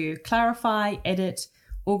into clarify, edit,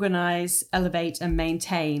 organize, elevate, and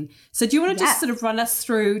maintain. So do you want to just sort of run us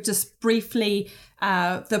through just briefly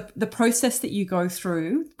the process that you go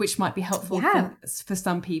through, which might be helpful for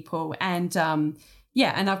some people? And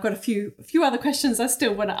and I've got a few other questions I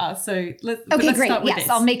still want to ask. So let's great. Start with yes, this.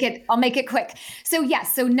 I'll make it quick.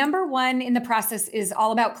 So number one in the process is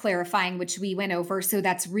all about clarifying, which we went over. So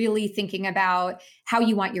that's really thinking about how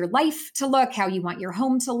you want your life to look, how you want your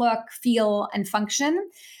home to look, feel, and function.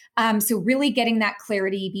 So really getting that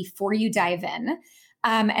clarity before you dive in.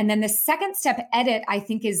 And then the second step, edit, I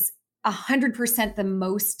think is 100% the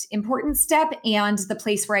most important step and the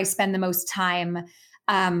place where I spend the most time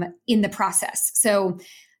in the process. So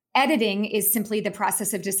editing is simply the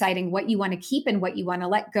process of deciding what you want to keep and what you want to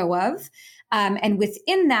let go of. And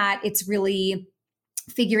within that, it's really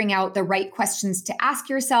figuring out the right questions to ask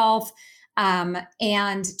yourself,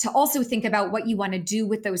 and to also think about what you want to do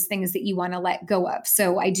with those things that you want to let go of.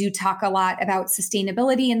 So I do talk a lot about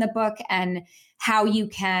sustainability in the book and how you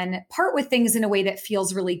can part with things in a way that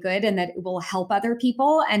feels really good and that it will help other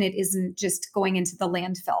people and it isn't just going into the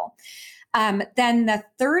landfill. Then the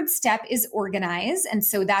third step is organize. And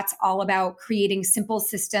so that's all about creating simple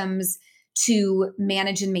systems to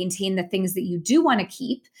manage and maintain the things that you do want to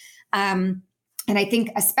keep. And I think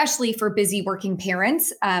especially for busy working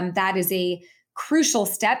parents, that is a crucial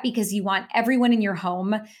step because you want everyone in your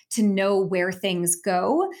home to know where things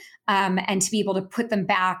go, and to be able to put them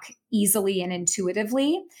back easily and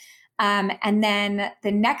intuitively. And then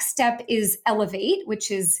the next step is elevate, which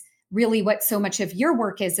is really what so much of your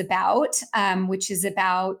work is about, which is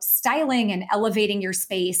about styling and elevating your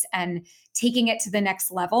space and taking it to the next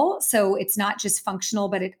level. So it's not just functional,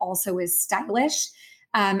 but it also is stylish.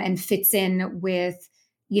 And fits in with,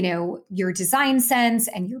 your design sense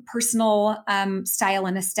and your personal style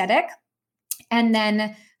and aesthetic. And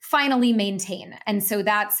then finally maintain. And so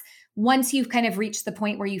that's once you've kind of reached the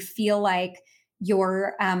point where you feel like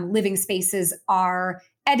your living spaces are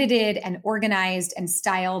edited and organized and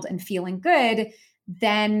styled and feeling good,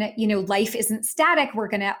 then, life isn't static. We're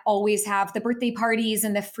going to always have the birthday parties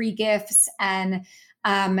and the free gifts. And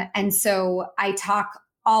so I talk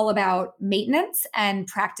all about maintenance and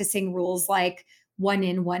practicing rules like 1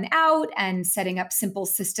 in, 1 out, and setting up simple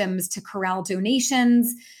systems to corral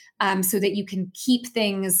donations, so that you can keep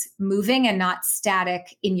things moving and not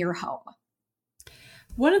static in your home.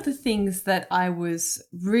 One of the things that I was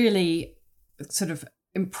really sort of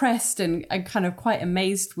impressed and kind of quite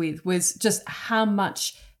amazed with was just how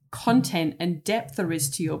much content and depth there is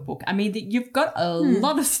to your book. I mean, you've got a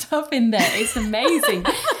lot of stuff in there. It's amazing.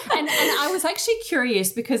 and I was actually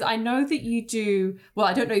curious because I know that you do, well,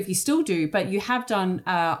 I don't know if you still do, but you have done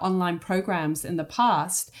online programs in the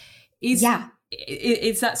past. Is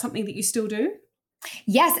that something that you still do?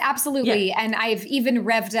 Yes, absolutely. Yeah. And I've even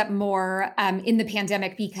revved up more in the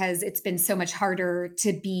pandemic because it's been so much harder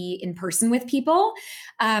to be in person with people.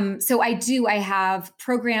 So I have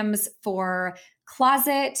programs for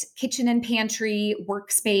closet, kitchen and pantry,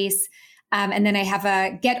 workspace. And then I have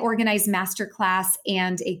a Get Organized Masterclass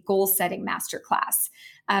and a goal setting masterclass.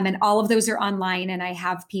 And all of those are online. And I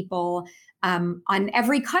have people on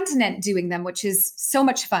every continent doing them, which is so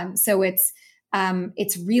much fun. So it's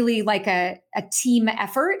really like a team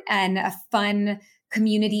effort and a fun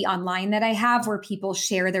community online that I have where people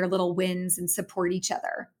share their little wins and support each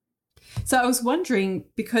other. So I was wondering,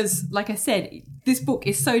 because like I said, this book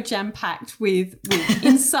is so jam-packed with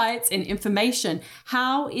insights and information.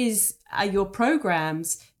 How are your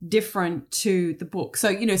programs different to the book? So,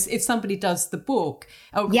 if somebody does the book,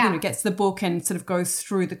 or, gets the book and sort of goes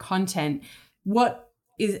through the content, what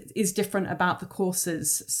is different about the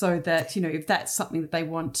courses so that, if that's something that they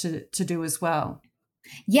want to do as well?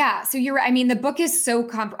 Yeah. So you're right. I mean, the book is so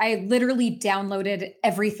I literally downloaded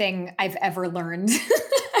everything I've ever learned.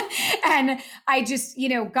 And I just,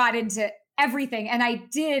 got into everything. And I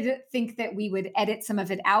did think that we would edit some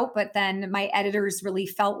of it out, but then my editors really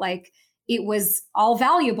felt like it was all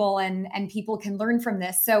valuable and people can learn from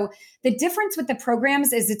this. So the difference with the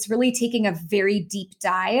programs is it's really taking a very deep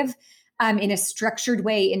dive in a structured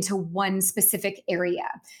way into one specific area.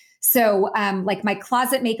 So like my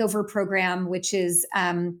closet makeover program, which is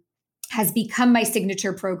has become my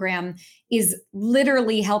signature program, is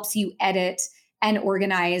literally helps you edit and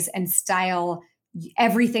organize and style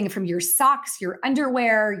everything from your socks, your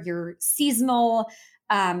underwear, your seasonal,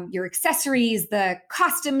 your accessories, the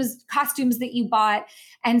costumes that you bought.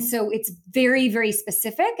 And so it's very, very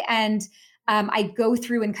specific. And I go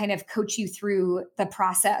through and kind of coach you through the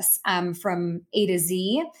process from A to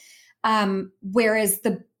Z. Whereas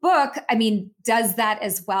the book, does that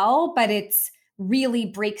as well, but it's really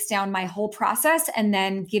breaks down my whole process and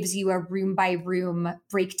then gives you a room by room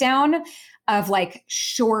breakdown of like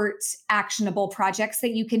short, actionable projects that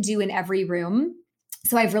you can do in every room.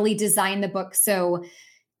 So I've really designed the book so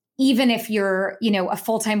even if you're, a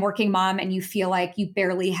full-time working mom and you feel like you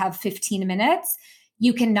barely have 15 minutes,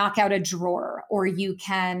 you can knock out a drawer or you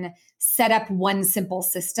can set up one simple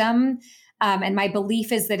system. And my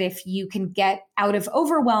belief is that if you can get out of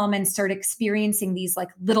overwhelm and start experiencing these like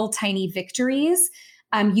little tiny victories,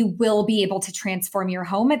 you will be able to transform your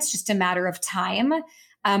home. It's just a matter of time.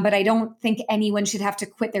 But I don't think anyone should have to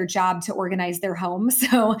quit their job to organize their home.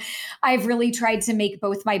 So I've really tried to make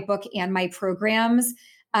both my book and my programs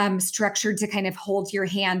structured to kind of hold your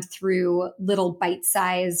hand through little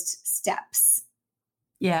bite-sized steps.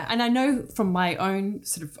 Yeah. And I know from my own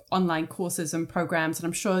sort of online courses and programs, and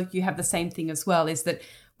I'm sure you have the same thing as well, is that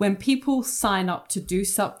when people sign up to do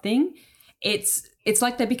something, it's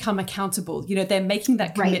like they become accountable. They're making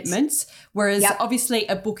that commitment. Right. Whereas obviously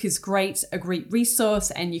a book is a great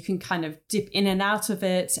resource, and you can kind of dip in and out of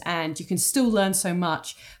it and you can still learn so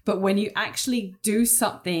much. But when you actually do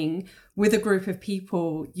something with a group of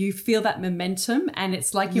people, you feel that momentum and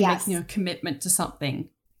it's like you're making a commitment to something.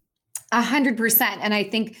 100%. And I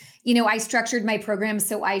think, I structured my program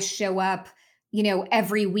so I show up,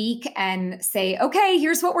 every week and say, okay,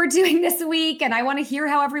 here's what we're doing this week. And I want to hear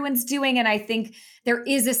how everyone's doing. And I think there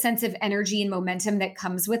is a sense of energy and momentum that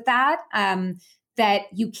comes with that, that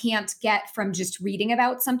you can't get from just reading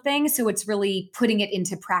about something. So it's really putting it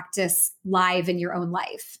into practice live in your own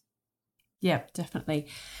life. Yeah, definitely.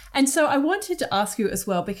 And so I wanted to ask you as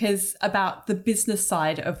well, because about the business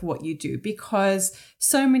side of what you do, because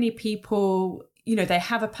so many people, they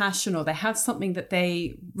have a passion or they have something that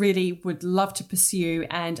they really would love to pursue.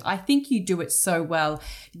 And I think you do it so well.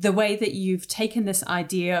 The way that you've taken this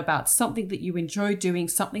idea about something that you enjoy doing,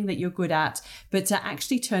 something that you're good at, but to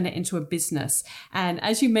actually turn it into a business. And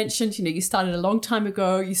as you mentioned, you started a long time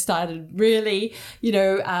ago. You started really,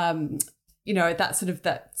 that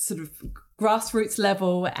sort of grassroots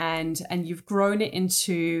level, and you've grown it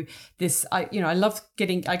into this. I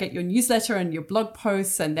get your newsletter and your blog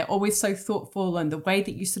posts, and they're always so thoughtful, and the way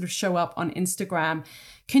that you sort of show up on Instagram.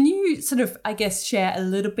 Can you sort of, share a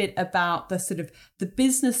little bit about the sort of the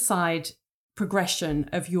business side progression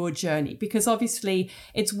of your journey? Because obviously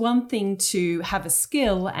it's one thing to have a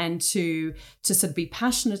skill and to sort of be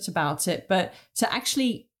passionate about it, but to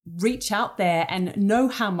actually reach out there and know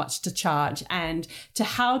how much to charge and to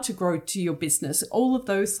how to grow to your business, all of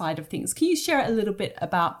those side of things. Can you share a little bit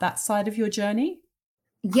about that side of your journey?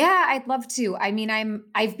 Yeah, I'd love to.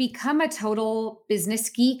 I've become a total business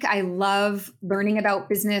geek. I love learning about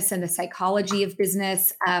business and the psychology of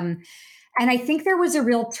business. And I think there was a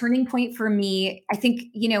real turning point for me. I think,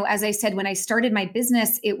 as I said, when I started my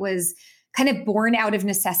business, it was kind of born out of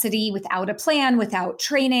necessity, without a plan, without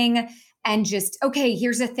training. And just, okay,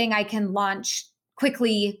 here's a thing I can launch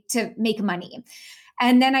quickly to make money.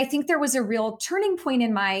 And then I think there was a real turning point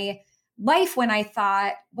in my life when I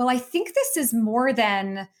thought, well, I think this is more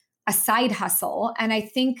than a side hustle. And I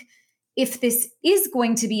think if this is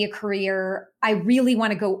going to be a career, I really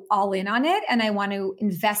want to go all in on it. And I want to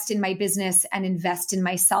invest in my business and invest in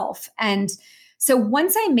myself. And so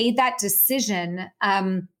once I made that decision,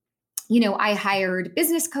 I hired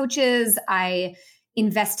business coaches. I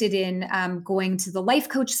invested in going to the life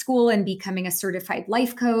coach school and becoming a certified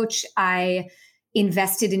life coach. I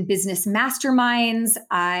invested in business masterminds.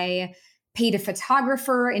 I paid a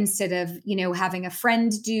photographer instead of, having a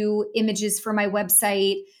friend do images for my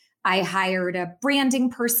website. I hired a branding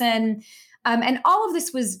person. And all of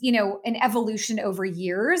this was, an evolution over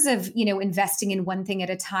years of, investing in one thing at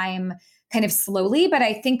a time, kind of slowly. But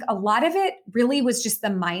I think a lot of it really was just the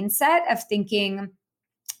mindset of thinking,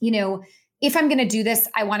 if I'm going to do this,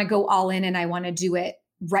 I want to go all in and I want to do it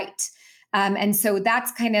right. And so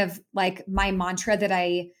that's kind of like my mantra that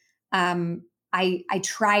I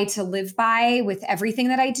try to live by with everything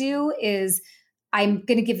that I do is I'm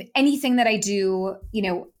going to give anything that I do,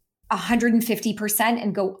 150%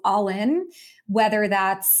 and go all in, whether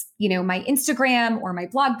that's, my Instagram or my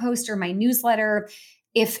blog post or my newsletter.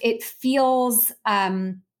 If it feels,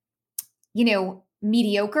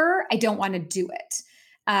 mediocre, I don't want to do it.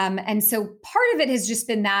 And so part of it has just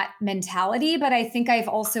been that mentality, but I think I've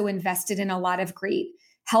also invested in a lot of great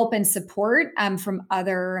help and support from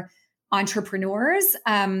other entrepreneurs.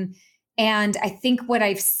 And I think what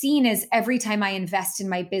I've seen is every time I invest in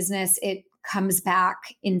my business, it comes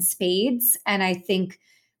back in spades. And I think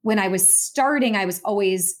when I was starting, I was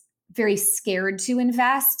always very scared to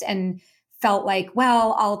invest and felt like,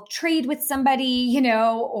 well, I'll trade with somebody,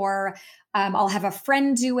 or I'll have a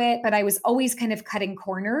friend do it. But I was always kind of cutting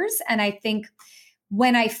corners. And I think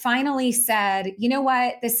when I finally said, you know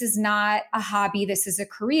what, this is not a hobby, this is a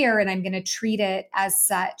career, and I'm going to treat it as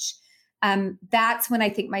such, that's when I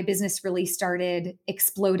think my business really started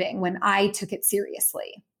exploding, when I took it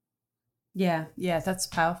seriously. Yeah, that's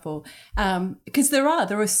powerful. Because there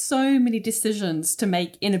are so many decisions to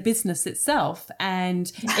make in a business itself. And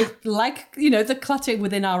the clutter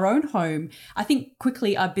within our own home, I think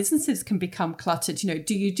quickly our businesses can become cluttered.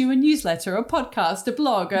 Do you do a newsletter, a podcast, a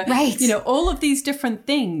blog, right. All of these different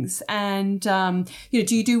things. And, do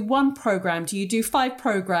you do one program? Do you do 5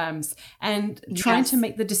 programs? And trying to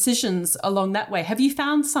make the decisions along that way. Have you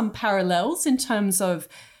found some parallels in terms of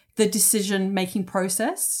the decision-making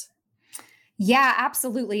process? Yeah,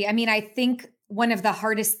 absolutely. I mean, I think one of the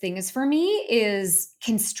hardest things for me is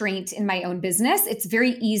constraint in my own business. It's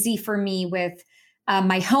very easy for me with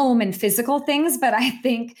my home and physical things, but I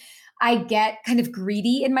think I get kind of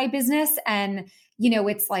greedy in my business. And,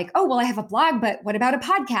 it's like, oh, well, I have a blog, but what about a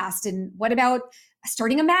podcast? And what about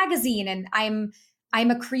starting a magazine? And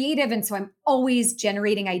I'm a creative. And so I'm always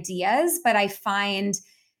generating ideas, but I find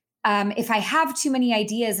if I have too many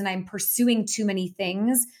ideas and I'm pursuing too many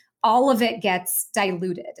things, all of it gets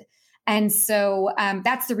diluted. And so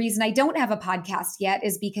that's the reason I don't have a podcast yet,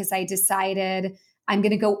 is because I decided I'm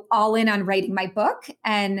going to go all in on writing my book.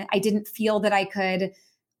 And I didn't feel that I could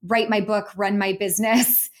write my book, run my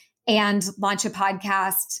business, and launch a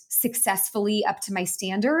podcast successfully up to my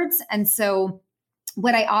standards. And so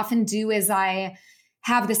what I often do is I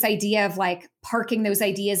have this idea of like parking those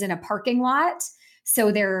ideas in a parking lot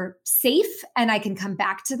so they're safe and I can come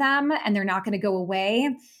back to them and they're not going to go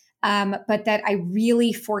away. But that I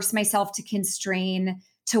really force myself to constrain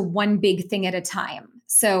to one big thing at a time.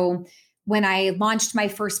 So when I launched my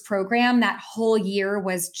first program, that whole year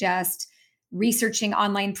was just researching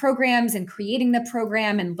online programs and creating the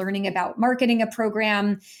program and learning about marketing a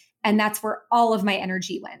program. And that's where all of my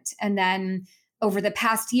energy went. And then over the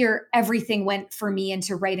past year, everything went for me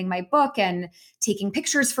into writing my book and taking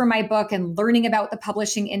pictures for my book and learning about the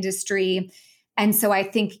publishing industry. And so I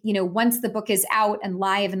think, once the book is out and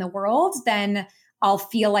live in the world, then I'll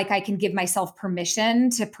feel like I can give myself permission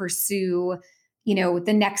to pursue,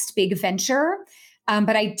 the next big venture.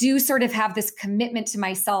 But I do sort of have this commitment to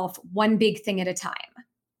myself, one big thing at a time.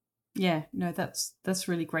 Yeah, no, that's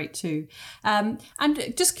really great too. And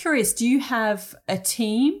just curious, do you have a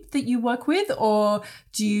team that you work with, or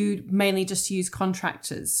do you mainly just use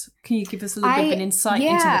contractors? Can you give us a little bit of an insight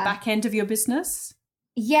into the back end of your business?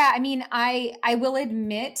 Yeah, I mean, I will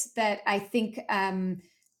admit that I think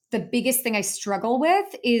the biggest thing I struggle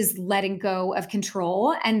with is letting go of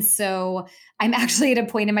control. And so I'm actually at a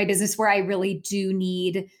point in my business where I really do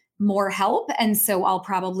need more help. And so I'll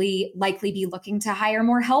likely be looking to hire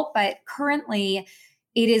more help. But currently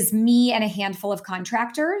it is me and a handful of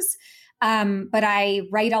contractors. But I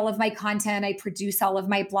write all of my content. I produce all of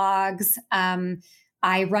my blogs.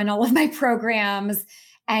 I run all of my programs.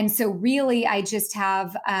 And so really, I just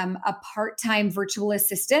have a part-time virtual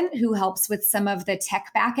assistant who helps with some of the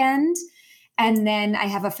tech backend. And then I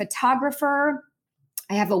have a photographer,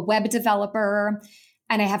 I have a web developer,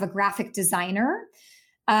 and I have a graphic designer.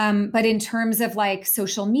 But in terms of like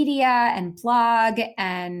social media and blog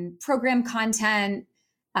and program content,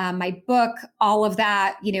 my book, all of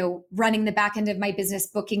that, running the back end of my business,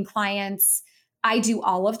 booking clients, I do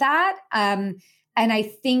all of that. And I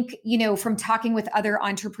think, from talking with other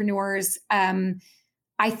entrepreneurs,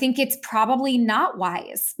 I think it's probably not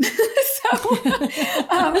wise. So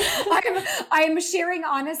I'm sharing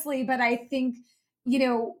honestly, but I think,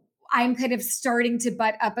 I'm kind of starting to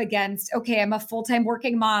butt up against, okay, I'm a full-time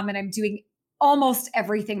working mom and I'm doing almost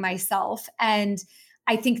everything myself. And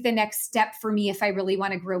I think the next step for me, if I really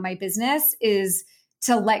want to grow my business, is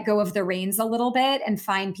to let go of the reins a little bit and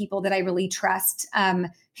find people that I really trust,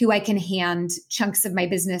 who I can hand chunks of my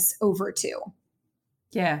business over to.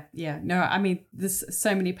 Yeah. No, I mean, there's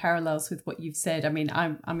so many parallels with what you've said. I mean,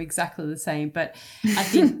 I'm exactly the same, but I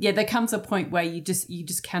think, there comes a point where you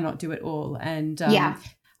just cannot do it all. And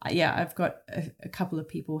I've got a couple of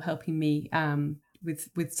people helping me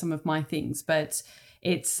with some of my things, but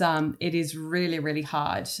it is really, really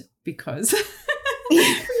hard because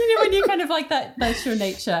when you're kind of like that's your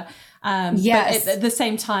nature. Yes. But at the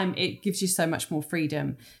same time, it gives you so much more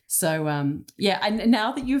freedom. So, and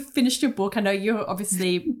now that you've finished your book, I know you're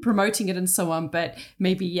obviously promoting it and so on, but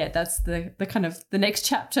maybe, that's the kind of the next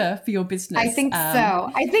chapter for your business. I think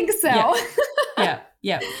so.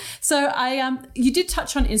 Yeah. So you did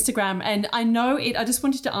touch on Instagram, and I know I just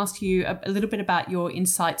wanted to ask you a little bit about your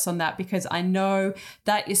insights on that, because I know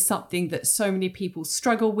that is something that so many people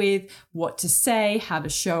struggle with, what to say, how to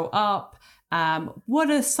show up. What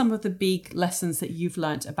are some of the big lessons that you've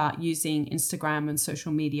learned about using Instagram and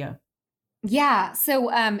social media? Yeah. So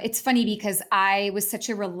it's funny because I was such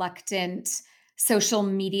a reluctant social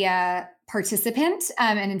media participant.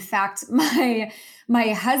 And in fact, my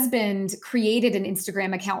husband created an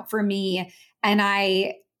Instagram account for me, and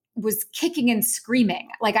I was kicking and screaming.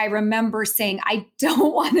 Like, I remember saying, I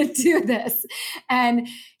don't want to do this. And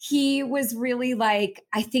he was really like,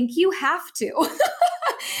 I think you have to.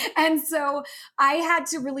 And so I had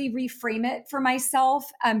to really reframe it for myself,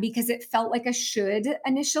 because it felt like a should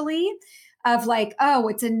initially, of like, oh,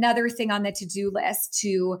 it's another thing on the to-do list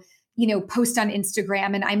to, post on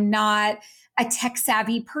Instagram. And I'm not a tech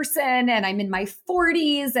savvy person, and I'm in my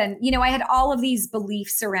 40s. And, I had all of these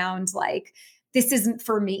beliefs around like, this isn't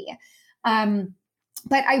for me.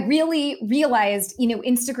 But I really realized,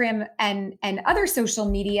 Instagram and other social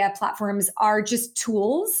media platforms are just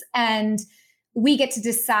tools, and we get to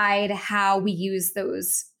decide how we use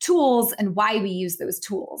those tools and why we use those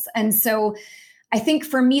tools. And so I think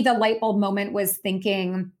for me, the light bulb moment was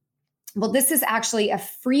thinking, well, this is actually a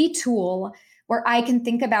free tool where I can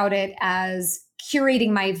think about it as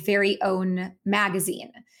curating my very own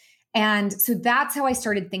magazine. And so that's how I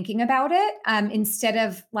started thinking about it, instead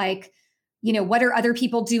of like, what are other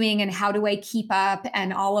people doing and how do I keep up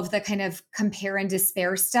and all of the kind of compare and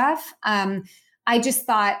despair stuff. I just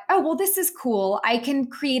thought, oh, well, this is cool. I can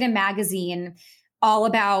create a magazine all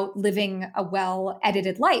about living a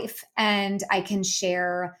well-edited life, and I can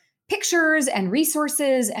share pictures and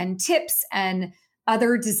resources and tips and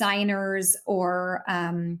other designers or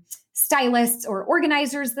stylists or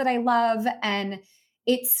organizers that I love. And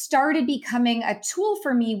it started becoming a tool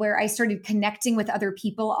for me where I started connecting with other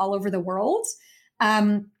people all over the world.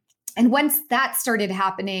 And once that started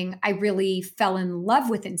happening, I really fell in love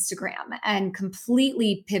with Instagram and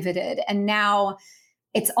completely pivoted. And now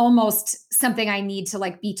it's almost something I need to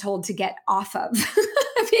like be told to get off of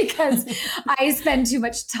because I spend too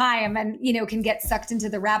much time and, can get sucked into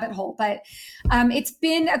the rabbit hole. But it's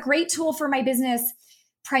been a great tool for my business,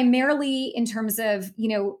 primarily in terms of,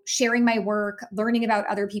 sharing my work, learning about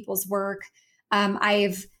other people's work.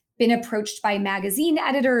 I've been approached by magazine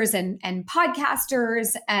editors and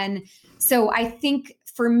podcasters. And so I think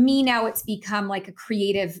for me now it's become like a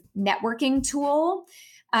creative networking tool.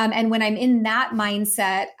 And when I'm in that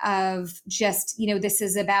mindset of just, this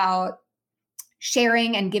is about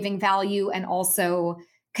sharing and giving value and also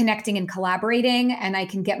connecting and collaborating, and I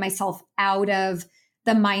can get myself out of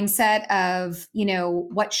the mindset of,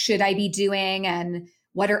 what should I be doing and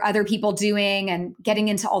what are other people doing, and getting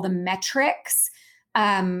into all the metrics,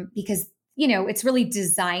 because, it's really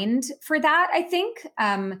designed for that, I think,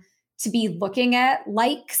 to be looking at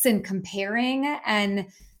likes and comparing, and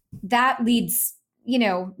that leads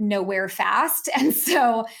nowhere fast. And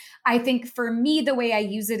so I think for me, the way I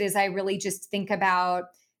use it is I really just think about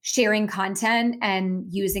sharing content and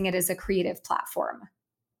using it as a creative platform.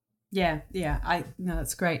 Yeah. No,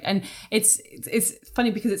 that's great. And it's funny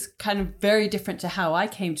because it's kind of very different to how I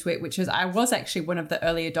came to it, which is I was actually one of the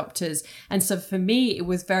early adopters. And so for me, it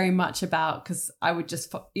was very much about, because I would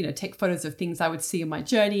just, take photos of things I would see in my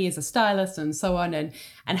journey as a stylist and so on, and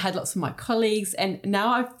had lots of my colleagues. And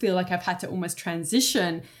now I feel like I've had to almost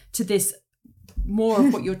transition to this more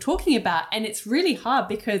of what you're talking about. And it's really hard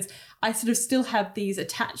because I sort of still have these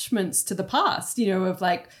attachments to the past, of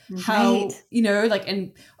like how,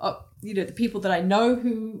 and the people that I know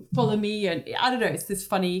who follow me, and I don't know, it's this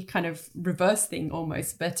funny kind of reverse thing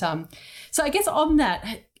almost. But so I guess on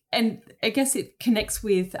that, and I guess it connects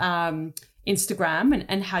with Instagram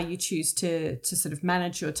and how you choose to sort of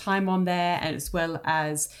manage your time on there, and as well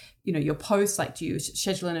as your posts, like do you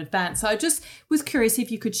schedule in advance? So I just was curious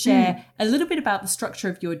if you could share a little bit about the structure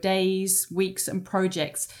of your days, weeks, and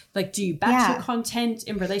projects. Like, do you batch your content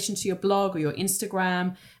in relation to your blog or your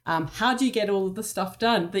Instagram? How do you get all of the stuff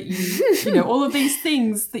done that you all of these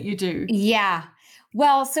things that you do? Yeah.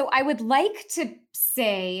 Well, so I would like to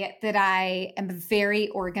say that I am very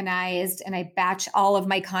organized and I batch all of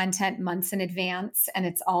my content months in advance, and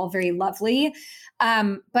it's all very lovely.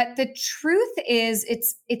 But the truth is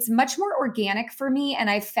it's much more organic for me. And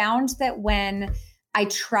I found that when I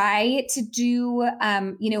try to do,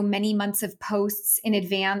 many months of posts in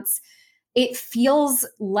advance, it feels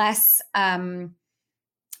less,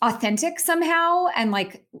 authentic somehow. And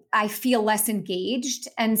like, I feel less engaged.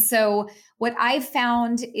 And so what I've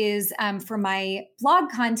found is for my blog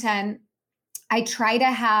content, I try to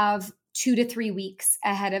have 2 to 3 weeks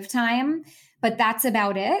ahead of time, but that's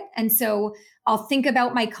about it. And so I'll think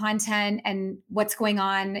about my content and what's going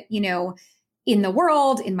on, in the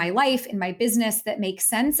world, in my life, in my business that makes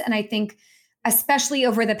sense. And I think, especially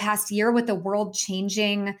over the past year with the world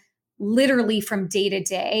changing literally from day to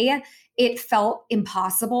day, it felt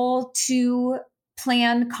impossible to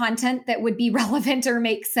plan content that would be relevant or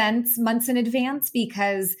make sense months in advance,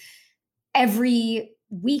 because every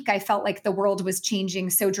week I felt like the world was changing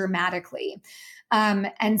so dramatically.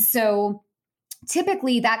 And so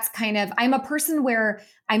typically that's I'm a person where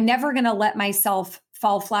I'm never going to let myself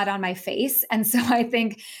fall flat on my face. And so I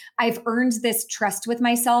think I've earned this trust with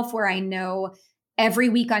myself where I know every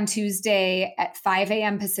week on Tuesday at 5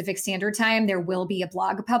 a.m. Pacific Standard Time, there will be a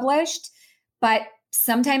blog published. But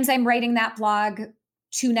sometimes I'm writing that blog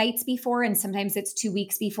 2 nights before, and sometimes it's 2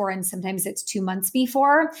 weeks before, and sometimes it's 2 months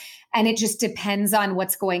before. And it just depends on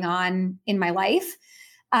what's going on in my life.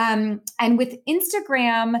 And with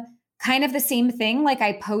Instagram, kind of the same thing. Like,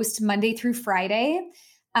 I post Monday through Friday,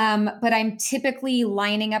 but I'm typically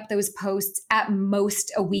lining up those posts at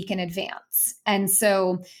most a week in advance. And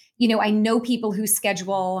so, I know people who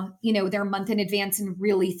schedule, their month in advance and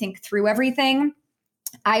really think through everything.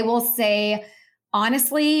 I will say,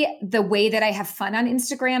 honestly, the way that I have fun on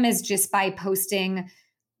Instagram is just by posting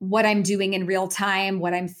what I'm doing in real time,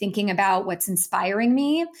 what I'm thinking about, what's inspiring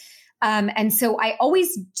me. And so I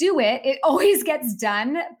always do it. It always gets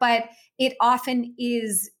done, but it often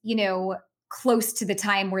is, close to the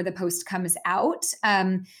time where the post comes out.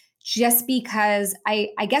 Just because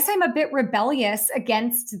I guess I'm a bit rebellious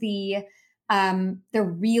against the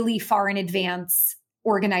really far in advance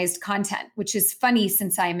organized content, which is funny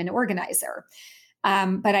since I'm an organizer.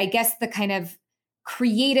 But I guess the kind of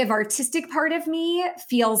creative, artistic part of me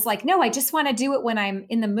feels like, no, I just want to do it when I'm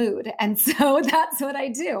in the mood. And so that's what I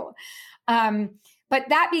do. But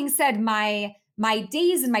that being said, my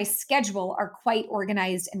days and my schedule are quite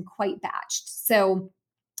organized and quite batched. So,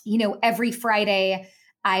 every Friday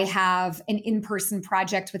I have an in-person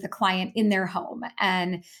project with a client in their home.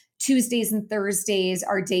 And Tuesdays and Thursdays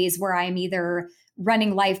are days where I'm either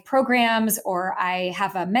running live programs or I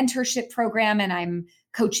have a mentorship program and I'm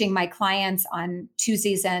coaching my clients on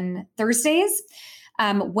Tuesdays and Thursdays.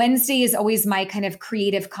 Wednesday is always my kind of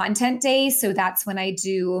creative content day. So that's when I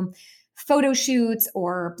do photo shoots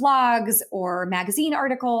or blogs or magazine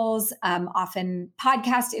articles, often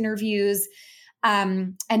podcast interviews.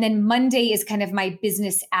 And then Monday is kind of my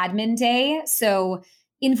business admin day. So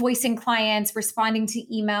invoicing clients, responding to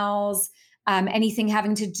emails, anything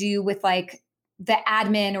having to do with like the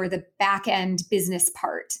admin or the back end business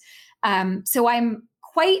part. So I'm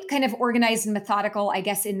quite kind of organized and methodical, I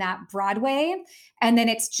guess, in that broad way. And then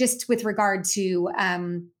it's just with regard to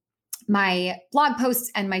my blog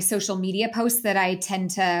posts and my social media posts that I tend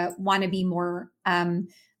to want to be more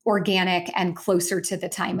organic and closer to the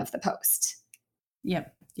time of the post.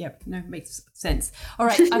 Yep. No, makes sense. All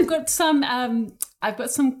right. I've got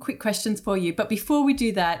some quick questions for you. But before we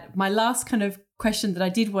do that, my last kind of question that I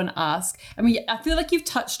did want to ask, I mean, I feel like you've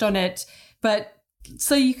touched on it, but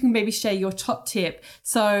so you can maybe share your top tip.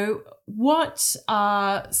 So what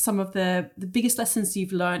are some of the biggest lessons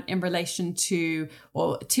you've learned in relation to,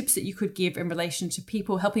 or tips that you could give in relation to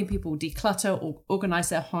people, helping people declutter or organize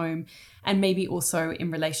their home, and maybe also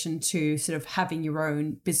in relation to sort of having your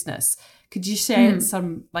own business? Could you share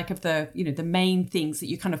some of the, the main things that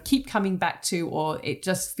you kind of keep coming back to, or it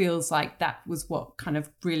just feels like that was what kind of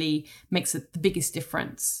really makes it the biggest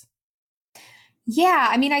difference? Yeah,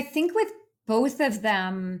 I mean, I think with both of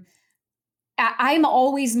them, I'm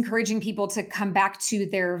always encouraging people to come back to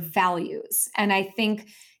their values. And I think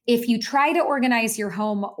if you try to organize your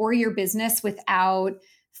home or your business without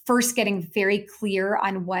first getting very clear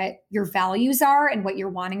on what your values are and what you're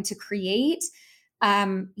wanting to create,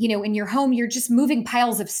 in your home, you're just moving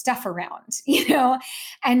piles of stuff around,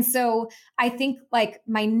 And so I think like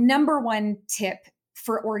my number one tip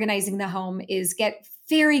for organizing the home is get a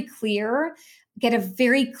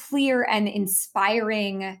very clear and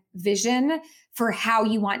inspiring vision for how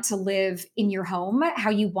you want to live in your home,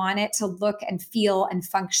 how you want it to look and feel and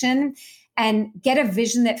function, and get a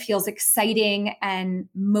vision that feels exciting and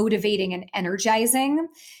motivating and energizing.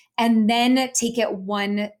 And then take it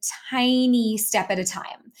one tiny step at a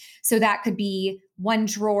time. So that could be one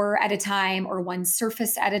drawer at a time or one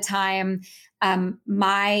surface at a time.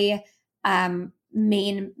 My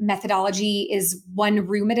main methodology is one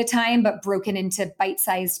room at a time, but broken into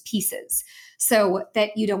bite-sized pieces so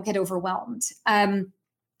that you don't get overwhelmed. And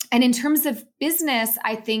in terms of business,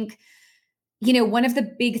 I think, one of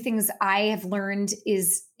the big things I have learned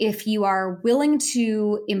is if you are willing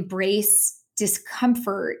to embrace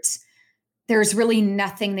discomfort, there's really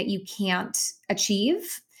nothing that you can't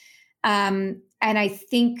achieve. And I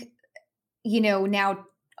think, now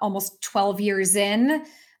almost 12 years in,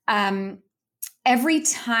 every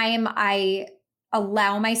time I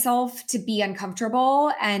allow myself to be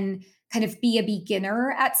uncomfortable and kind of be a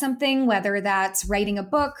beginner at something, whether that's writing a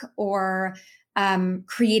book or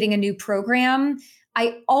creating a new program,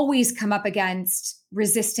 I always come up against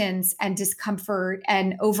resistance and discomfort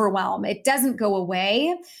and overwhelm. It doesn't go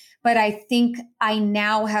away, but I think I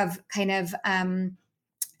now have kind of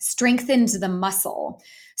strengthened the muscle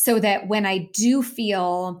so that when I do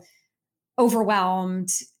feel overwhelmed,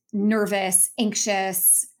 nervous,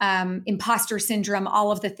 anxious, imposter syndrome,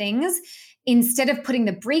 all of the things, instead of putting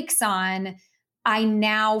the brakes on, I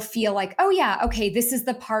now feel like, oh yeah, okay, this is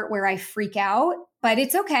the part where I freak out, but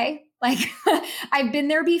it's okay. Like I've been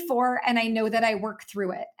there before and I know that I work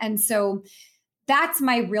through it. And so that's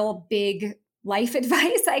my real big life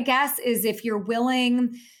advice, I guess, is if you're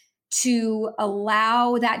willing to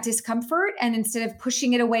allow that discomfort and instead of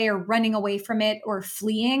pushing it away or running away from it or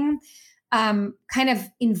fleeing, kind of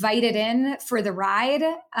invite it in for the ride.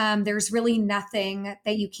 There's really nothing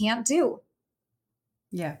that you can't do.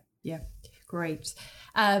 Yeah. Great.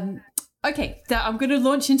 Okay, so I'm going to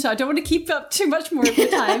launch into, I don't want to keep up too much more of the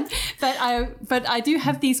time, but I do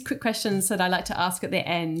have these quick questions that I like to ask at the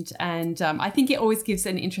end. And I think it always gives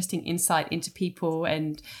an interesting insight into people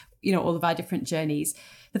and, all of our different journeys.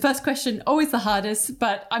 The first question, always the hardest,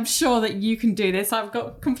 but I'm sure that you can do this. I've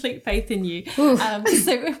got complete faith in you. So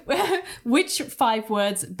which 5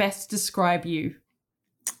 words best describe you?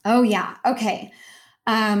 Oh, yeah. Okay.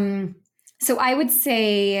 So I would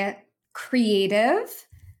say creative,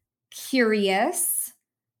 curious,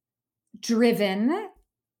 driven,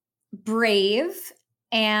 brave,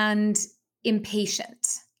 and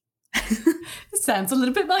impatient. Sounds a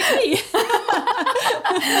little bit like me. Yes,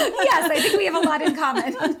 I think we have a lot in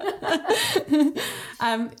common.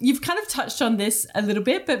 You've kind of touched on this a little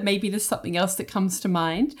bit, but maybe there's something else that comes to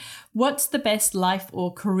mind. What's the best life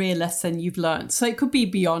or career lesson you've learned? So it could be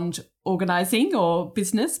beyond organizing or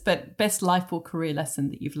business, but best life or career lesson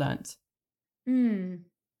that you've learned.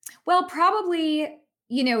 Well, probably,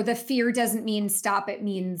 the fear doesn't mean stop, it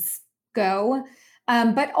means go.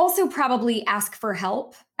 But also probably ask for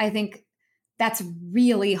help. I think that's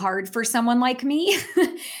really hard for someone like me.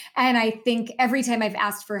 And I think every time I've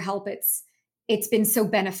asked for help, it's been so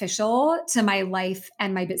beneficial to my life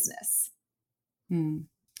and my business.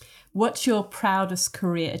 What's your proudest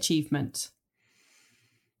career achievement?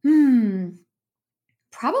 Probably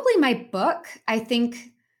my book. I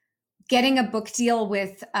think getting a book deal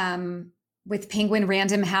with Penguin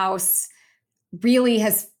Random House really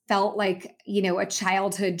has felt like, a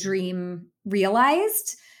childhood dream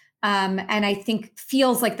realized. And I think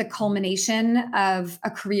feels like the culmination of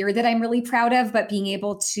a career that I'm really proud of, but being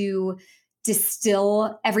able to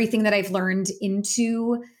distill everything that I've learned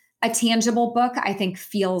into a tangible book, I think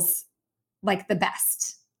feels like the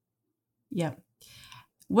best. Yeah.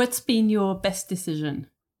 What's been your best decision?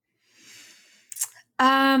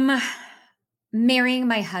 Marrying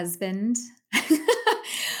my husband.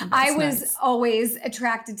 I was always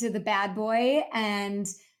attracted to the bad boy, and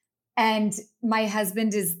my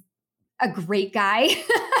husband is a great guy.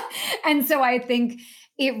 And so I think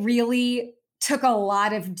it really took a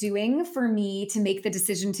lot of doing for me to make the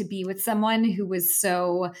decision to be with someone who was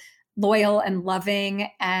so loyal and loving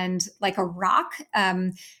and like a rock,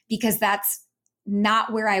 because that's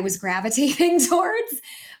not where I was gravitating towards.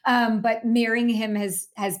 But marrying him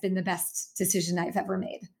has been the best decision I've ever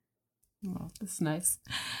made. Oh, that's nice.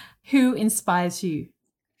 Who inspires you?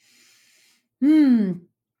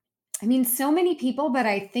 I mean, so many people, but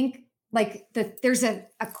I think like there's a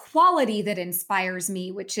quality that inspires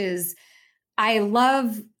me, which is I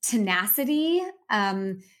love tenacity.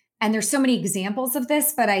 And there's so many examples of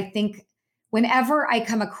this, but I think whenever I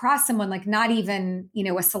come across someone, like not even,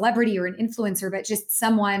 a celebrity or an influencer, but just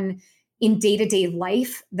someone in day-to-day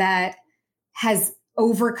life that has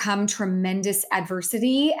overcome tremendous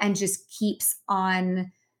adversity and just keeps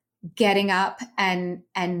on getting up and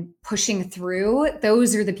pushing through,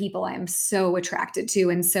 those are the people I am so attracted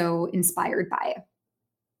to and so inspired by.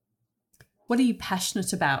 What are you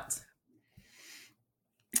passionate about?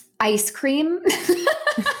 Ice cream.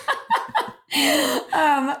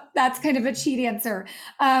 That's kind of a cheat answer.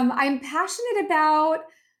 I'm passionate about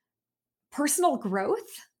personal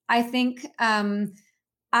growth. I think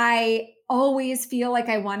I always feel like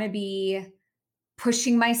I want to be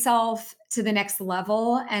pushing myself to the next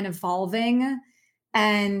level and evolving.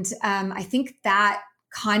 And I think that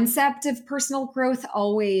concept of personal growth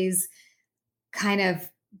always kind of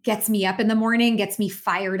gets me up in the morning, gets me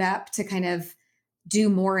fired up to kind of do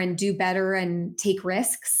more and do better and take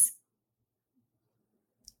risks.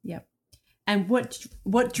 Yep. And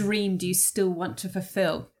what dream do you still want to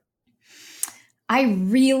fulfill? I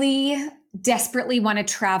really desperately want to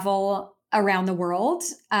travel around the world.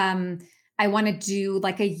 I want to do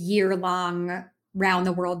like a year-long round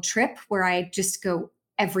the world trip where I just go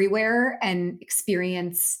everywhere and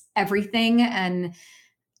experience everything and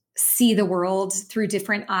see the world through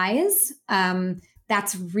different eyes.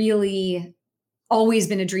 That's really always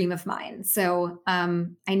been a dream of mine. So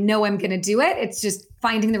I know I'm going to do it. It's just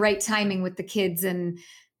finding the right timing with the kids and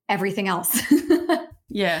everything else.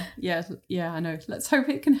 Yeah, I know. Let's hope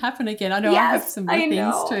it can happen again. I know I have some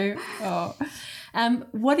things too. Oh.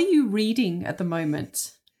 What are you reading at the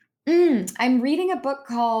moment? I'm reading a book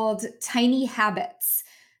called Tiny Habits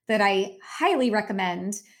that I highly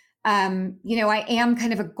recommend. I am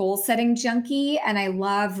kind of a goal-setting junkie, and I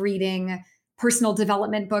love reading personal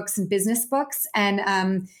development books and business books.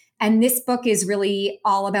 And this book is really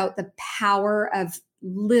all about the power of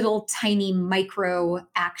little tiny micro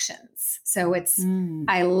actions. So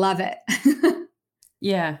I love it.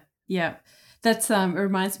 Yeah. That's it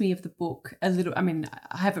reminds me of the book a little. I mean,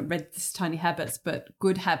 I haven't read this Tiny Habits, but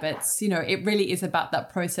Good Habits, it really is about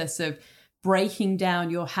that process of breaking down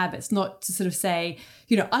your habits, not to sort of say,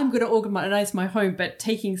 I'm going to organize my home, but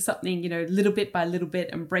taking something, little bit by little bit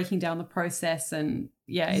and breaking down the process. And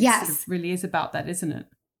it sort of really is about that, isn't it?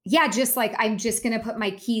 Yeah, just like I'm just going to put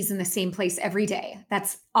my keys in the same place every day.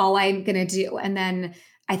 That's all I'm going to do. And then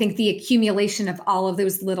I think the accumulation of all of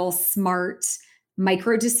those little smart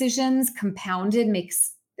micro decisions compounded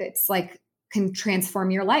can transform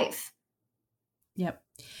your life. Yep.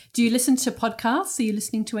 Do you listen to podcasts? Are you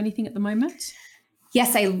listening to anything at the moment?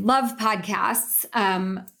 Yes, I love podcasts.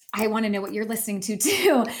 I want to know what you're listening to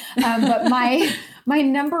too. But my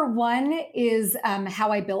number one is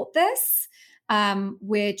How I Built This,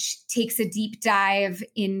 which takes a deep dive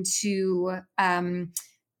into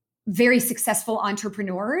very successful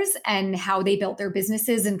entrepreneurs and how they built their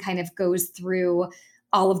businesses and kind of goes through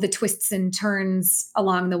all of the twists and turns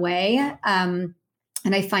along the way.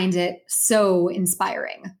 And I find it so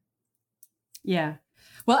inspiring. Yeah.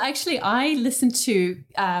 Well, actually, I listened to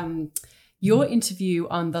your interview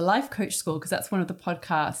on the Life Coach School because that's one of the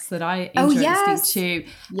podcasts that I enjoy listening to.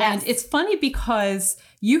 Yes. And it's funny because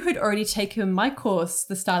you had already taken my course,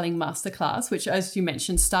 the Styling Masterclass, which, as you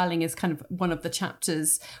mentioned, styling is kind of one of the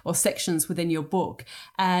chapters or sections within your book.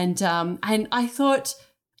 And I thought,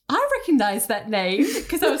 I recognize that name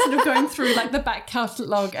because I was sort of going through like the back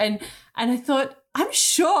catalog and I thought, I'm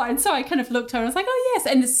sure. And so I kind of looked at her and I was like, oh, yes.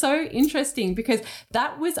 And it's so interesting because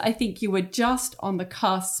that was, I think you were just on the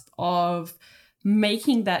cusp of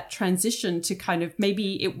making that transition to kind of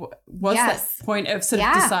maybe it was that point of sort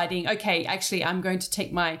of deciding, okay, actually, I'm going to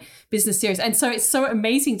take my business serious. And so it's so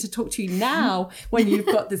amazing to talk to you now when you've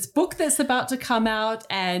got this book that's about to come out.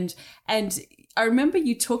 And I remember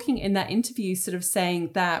you talking in that interview sort of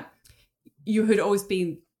saying that you had always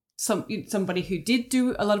been somebody who did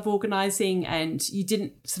do a lot of organizing and you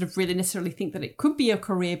didn't sort of really necessarily think that it could be a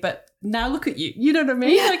career, but now look at you. You know what I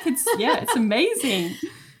mean? Like it's amazing.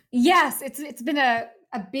 Yes, it's been a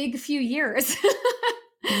big few years.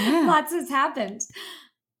 Yeah. Lots has happened.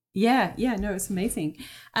 Yeah, no, it's amazing.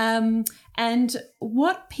 And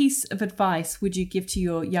what piece of advice would you give to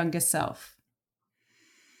your younger self?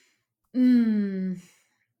 I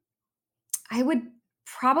would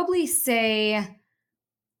probably say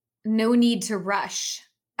no need to rush,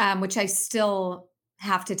 which I still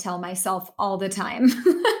have to tell myself all the time.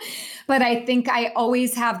 But I think I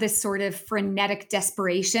always have this sort of frenetic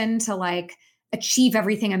desperation to like achieve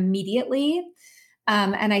everything immediately.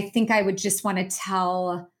 And I think I would just want to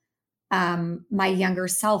tell my younger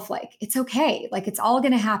self, like, it's okay. Like, it's all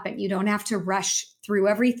going to happen. You don't have to rush through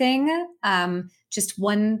everything. Just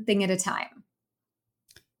one thing at a time.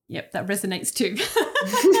 Yep, that resonates too.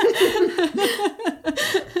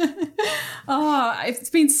 Oh, it's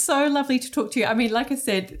been so lovely to talk to you. I mean, like I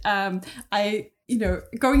said,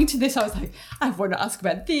 going into this, I was like, I want to ask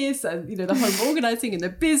about this and, the home organizing and the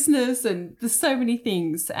business, and there's so many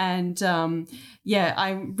things. And I'm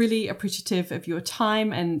really appreciative of your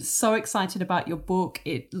time and so excited about your book.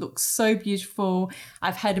 It looks so beautiful.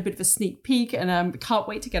 I've had a bit of a sneak peek and can't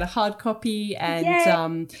wait to get a hard copy.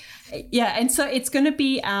 And and so it's going to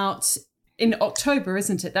be out in October,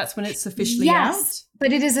 isn't it? That's when it's officially out. Yes,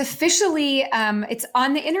 but it is officially, it's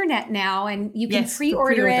on the internet now, and you can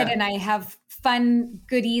pre-order it. And I have fun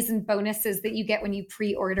goodies and bonuses that you get when you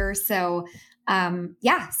pre-order. So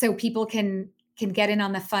so people can get in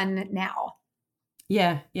on the fun now.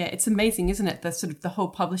 Yeah, it's amazing, isn't it? The sort of the whole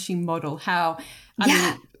publishing model, how, I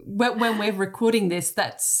mean, when we're recording this,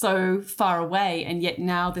 that's so far away, and yet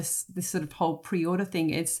now this sort of whole pre-order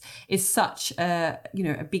thing is such a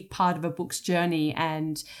big part of a book's journey.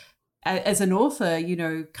 And as an author,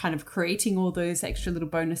 kind of creating all those extra little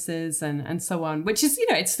bonuses and so on, which is,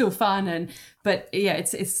 it's still fun. But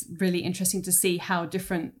it's really interesting to see how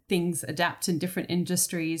different things adapt in different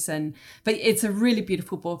industries. But it's a really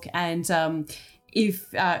beautiful book. And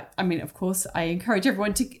of course, I encourage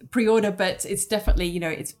everyone to pre-order, but it's definitely,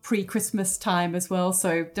 it's pre-Christmas time as well.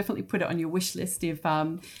 So definitely put it on your wish list if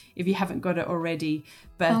you haven't got it already.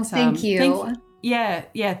 But thank you.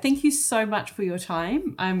 Thank you so much for your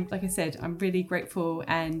time. Like I said, I'm really grateful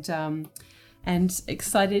and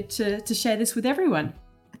excited to share this with everyone.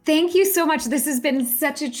 Thank you so much. This has been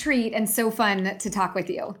such a treat and so fun to talk with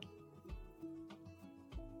you.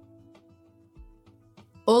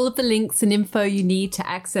 All of the links and info you need to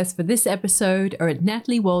access for this episode are at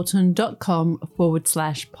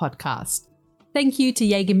nataliewalton.com/podcast. Thank you to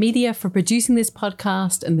Jaeger Media for producing this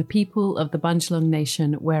podcast and the people of the Bundjalung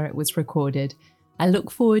Nation where it was recorded. I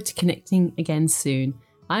look forward to connecting again soon.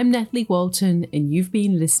 I'm Natalie Walton, and you've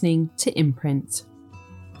been listening to Imprint.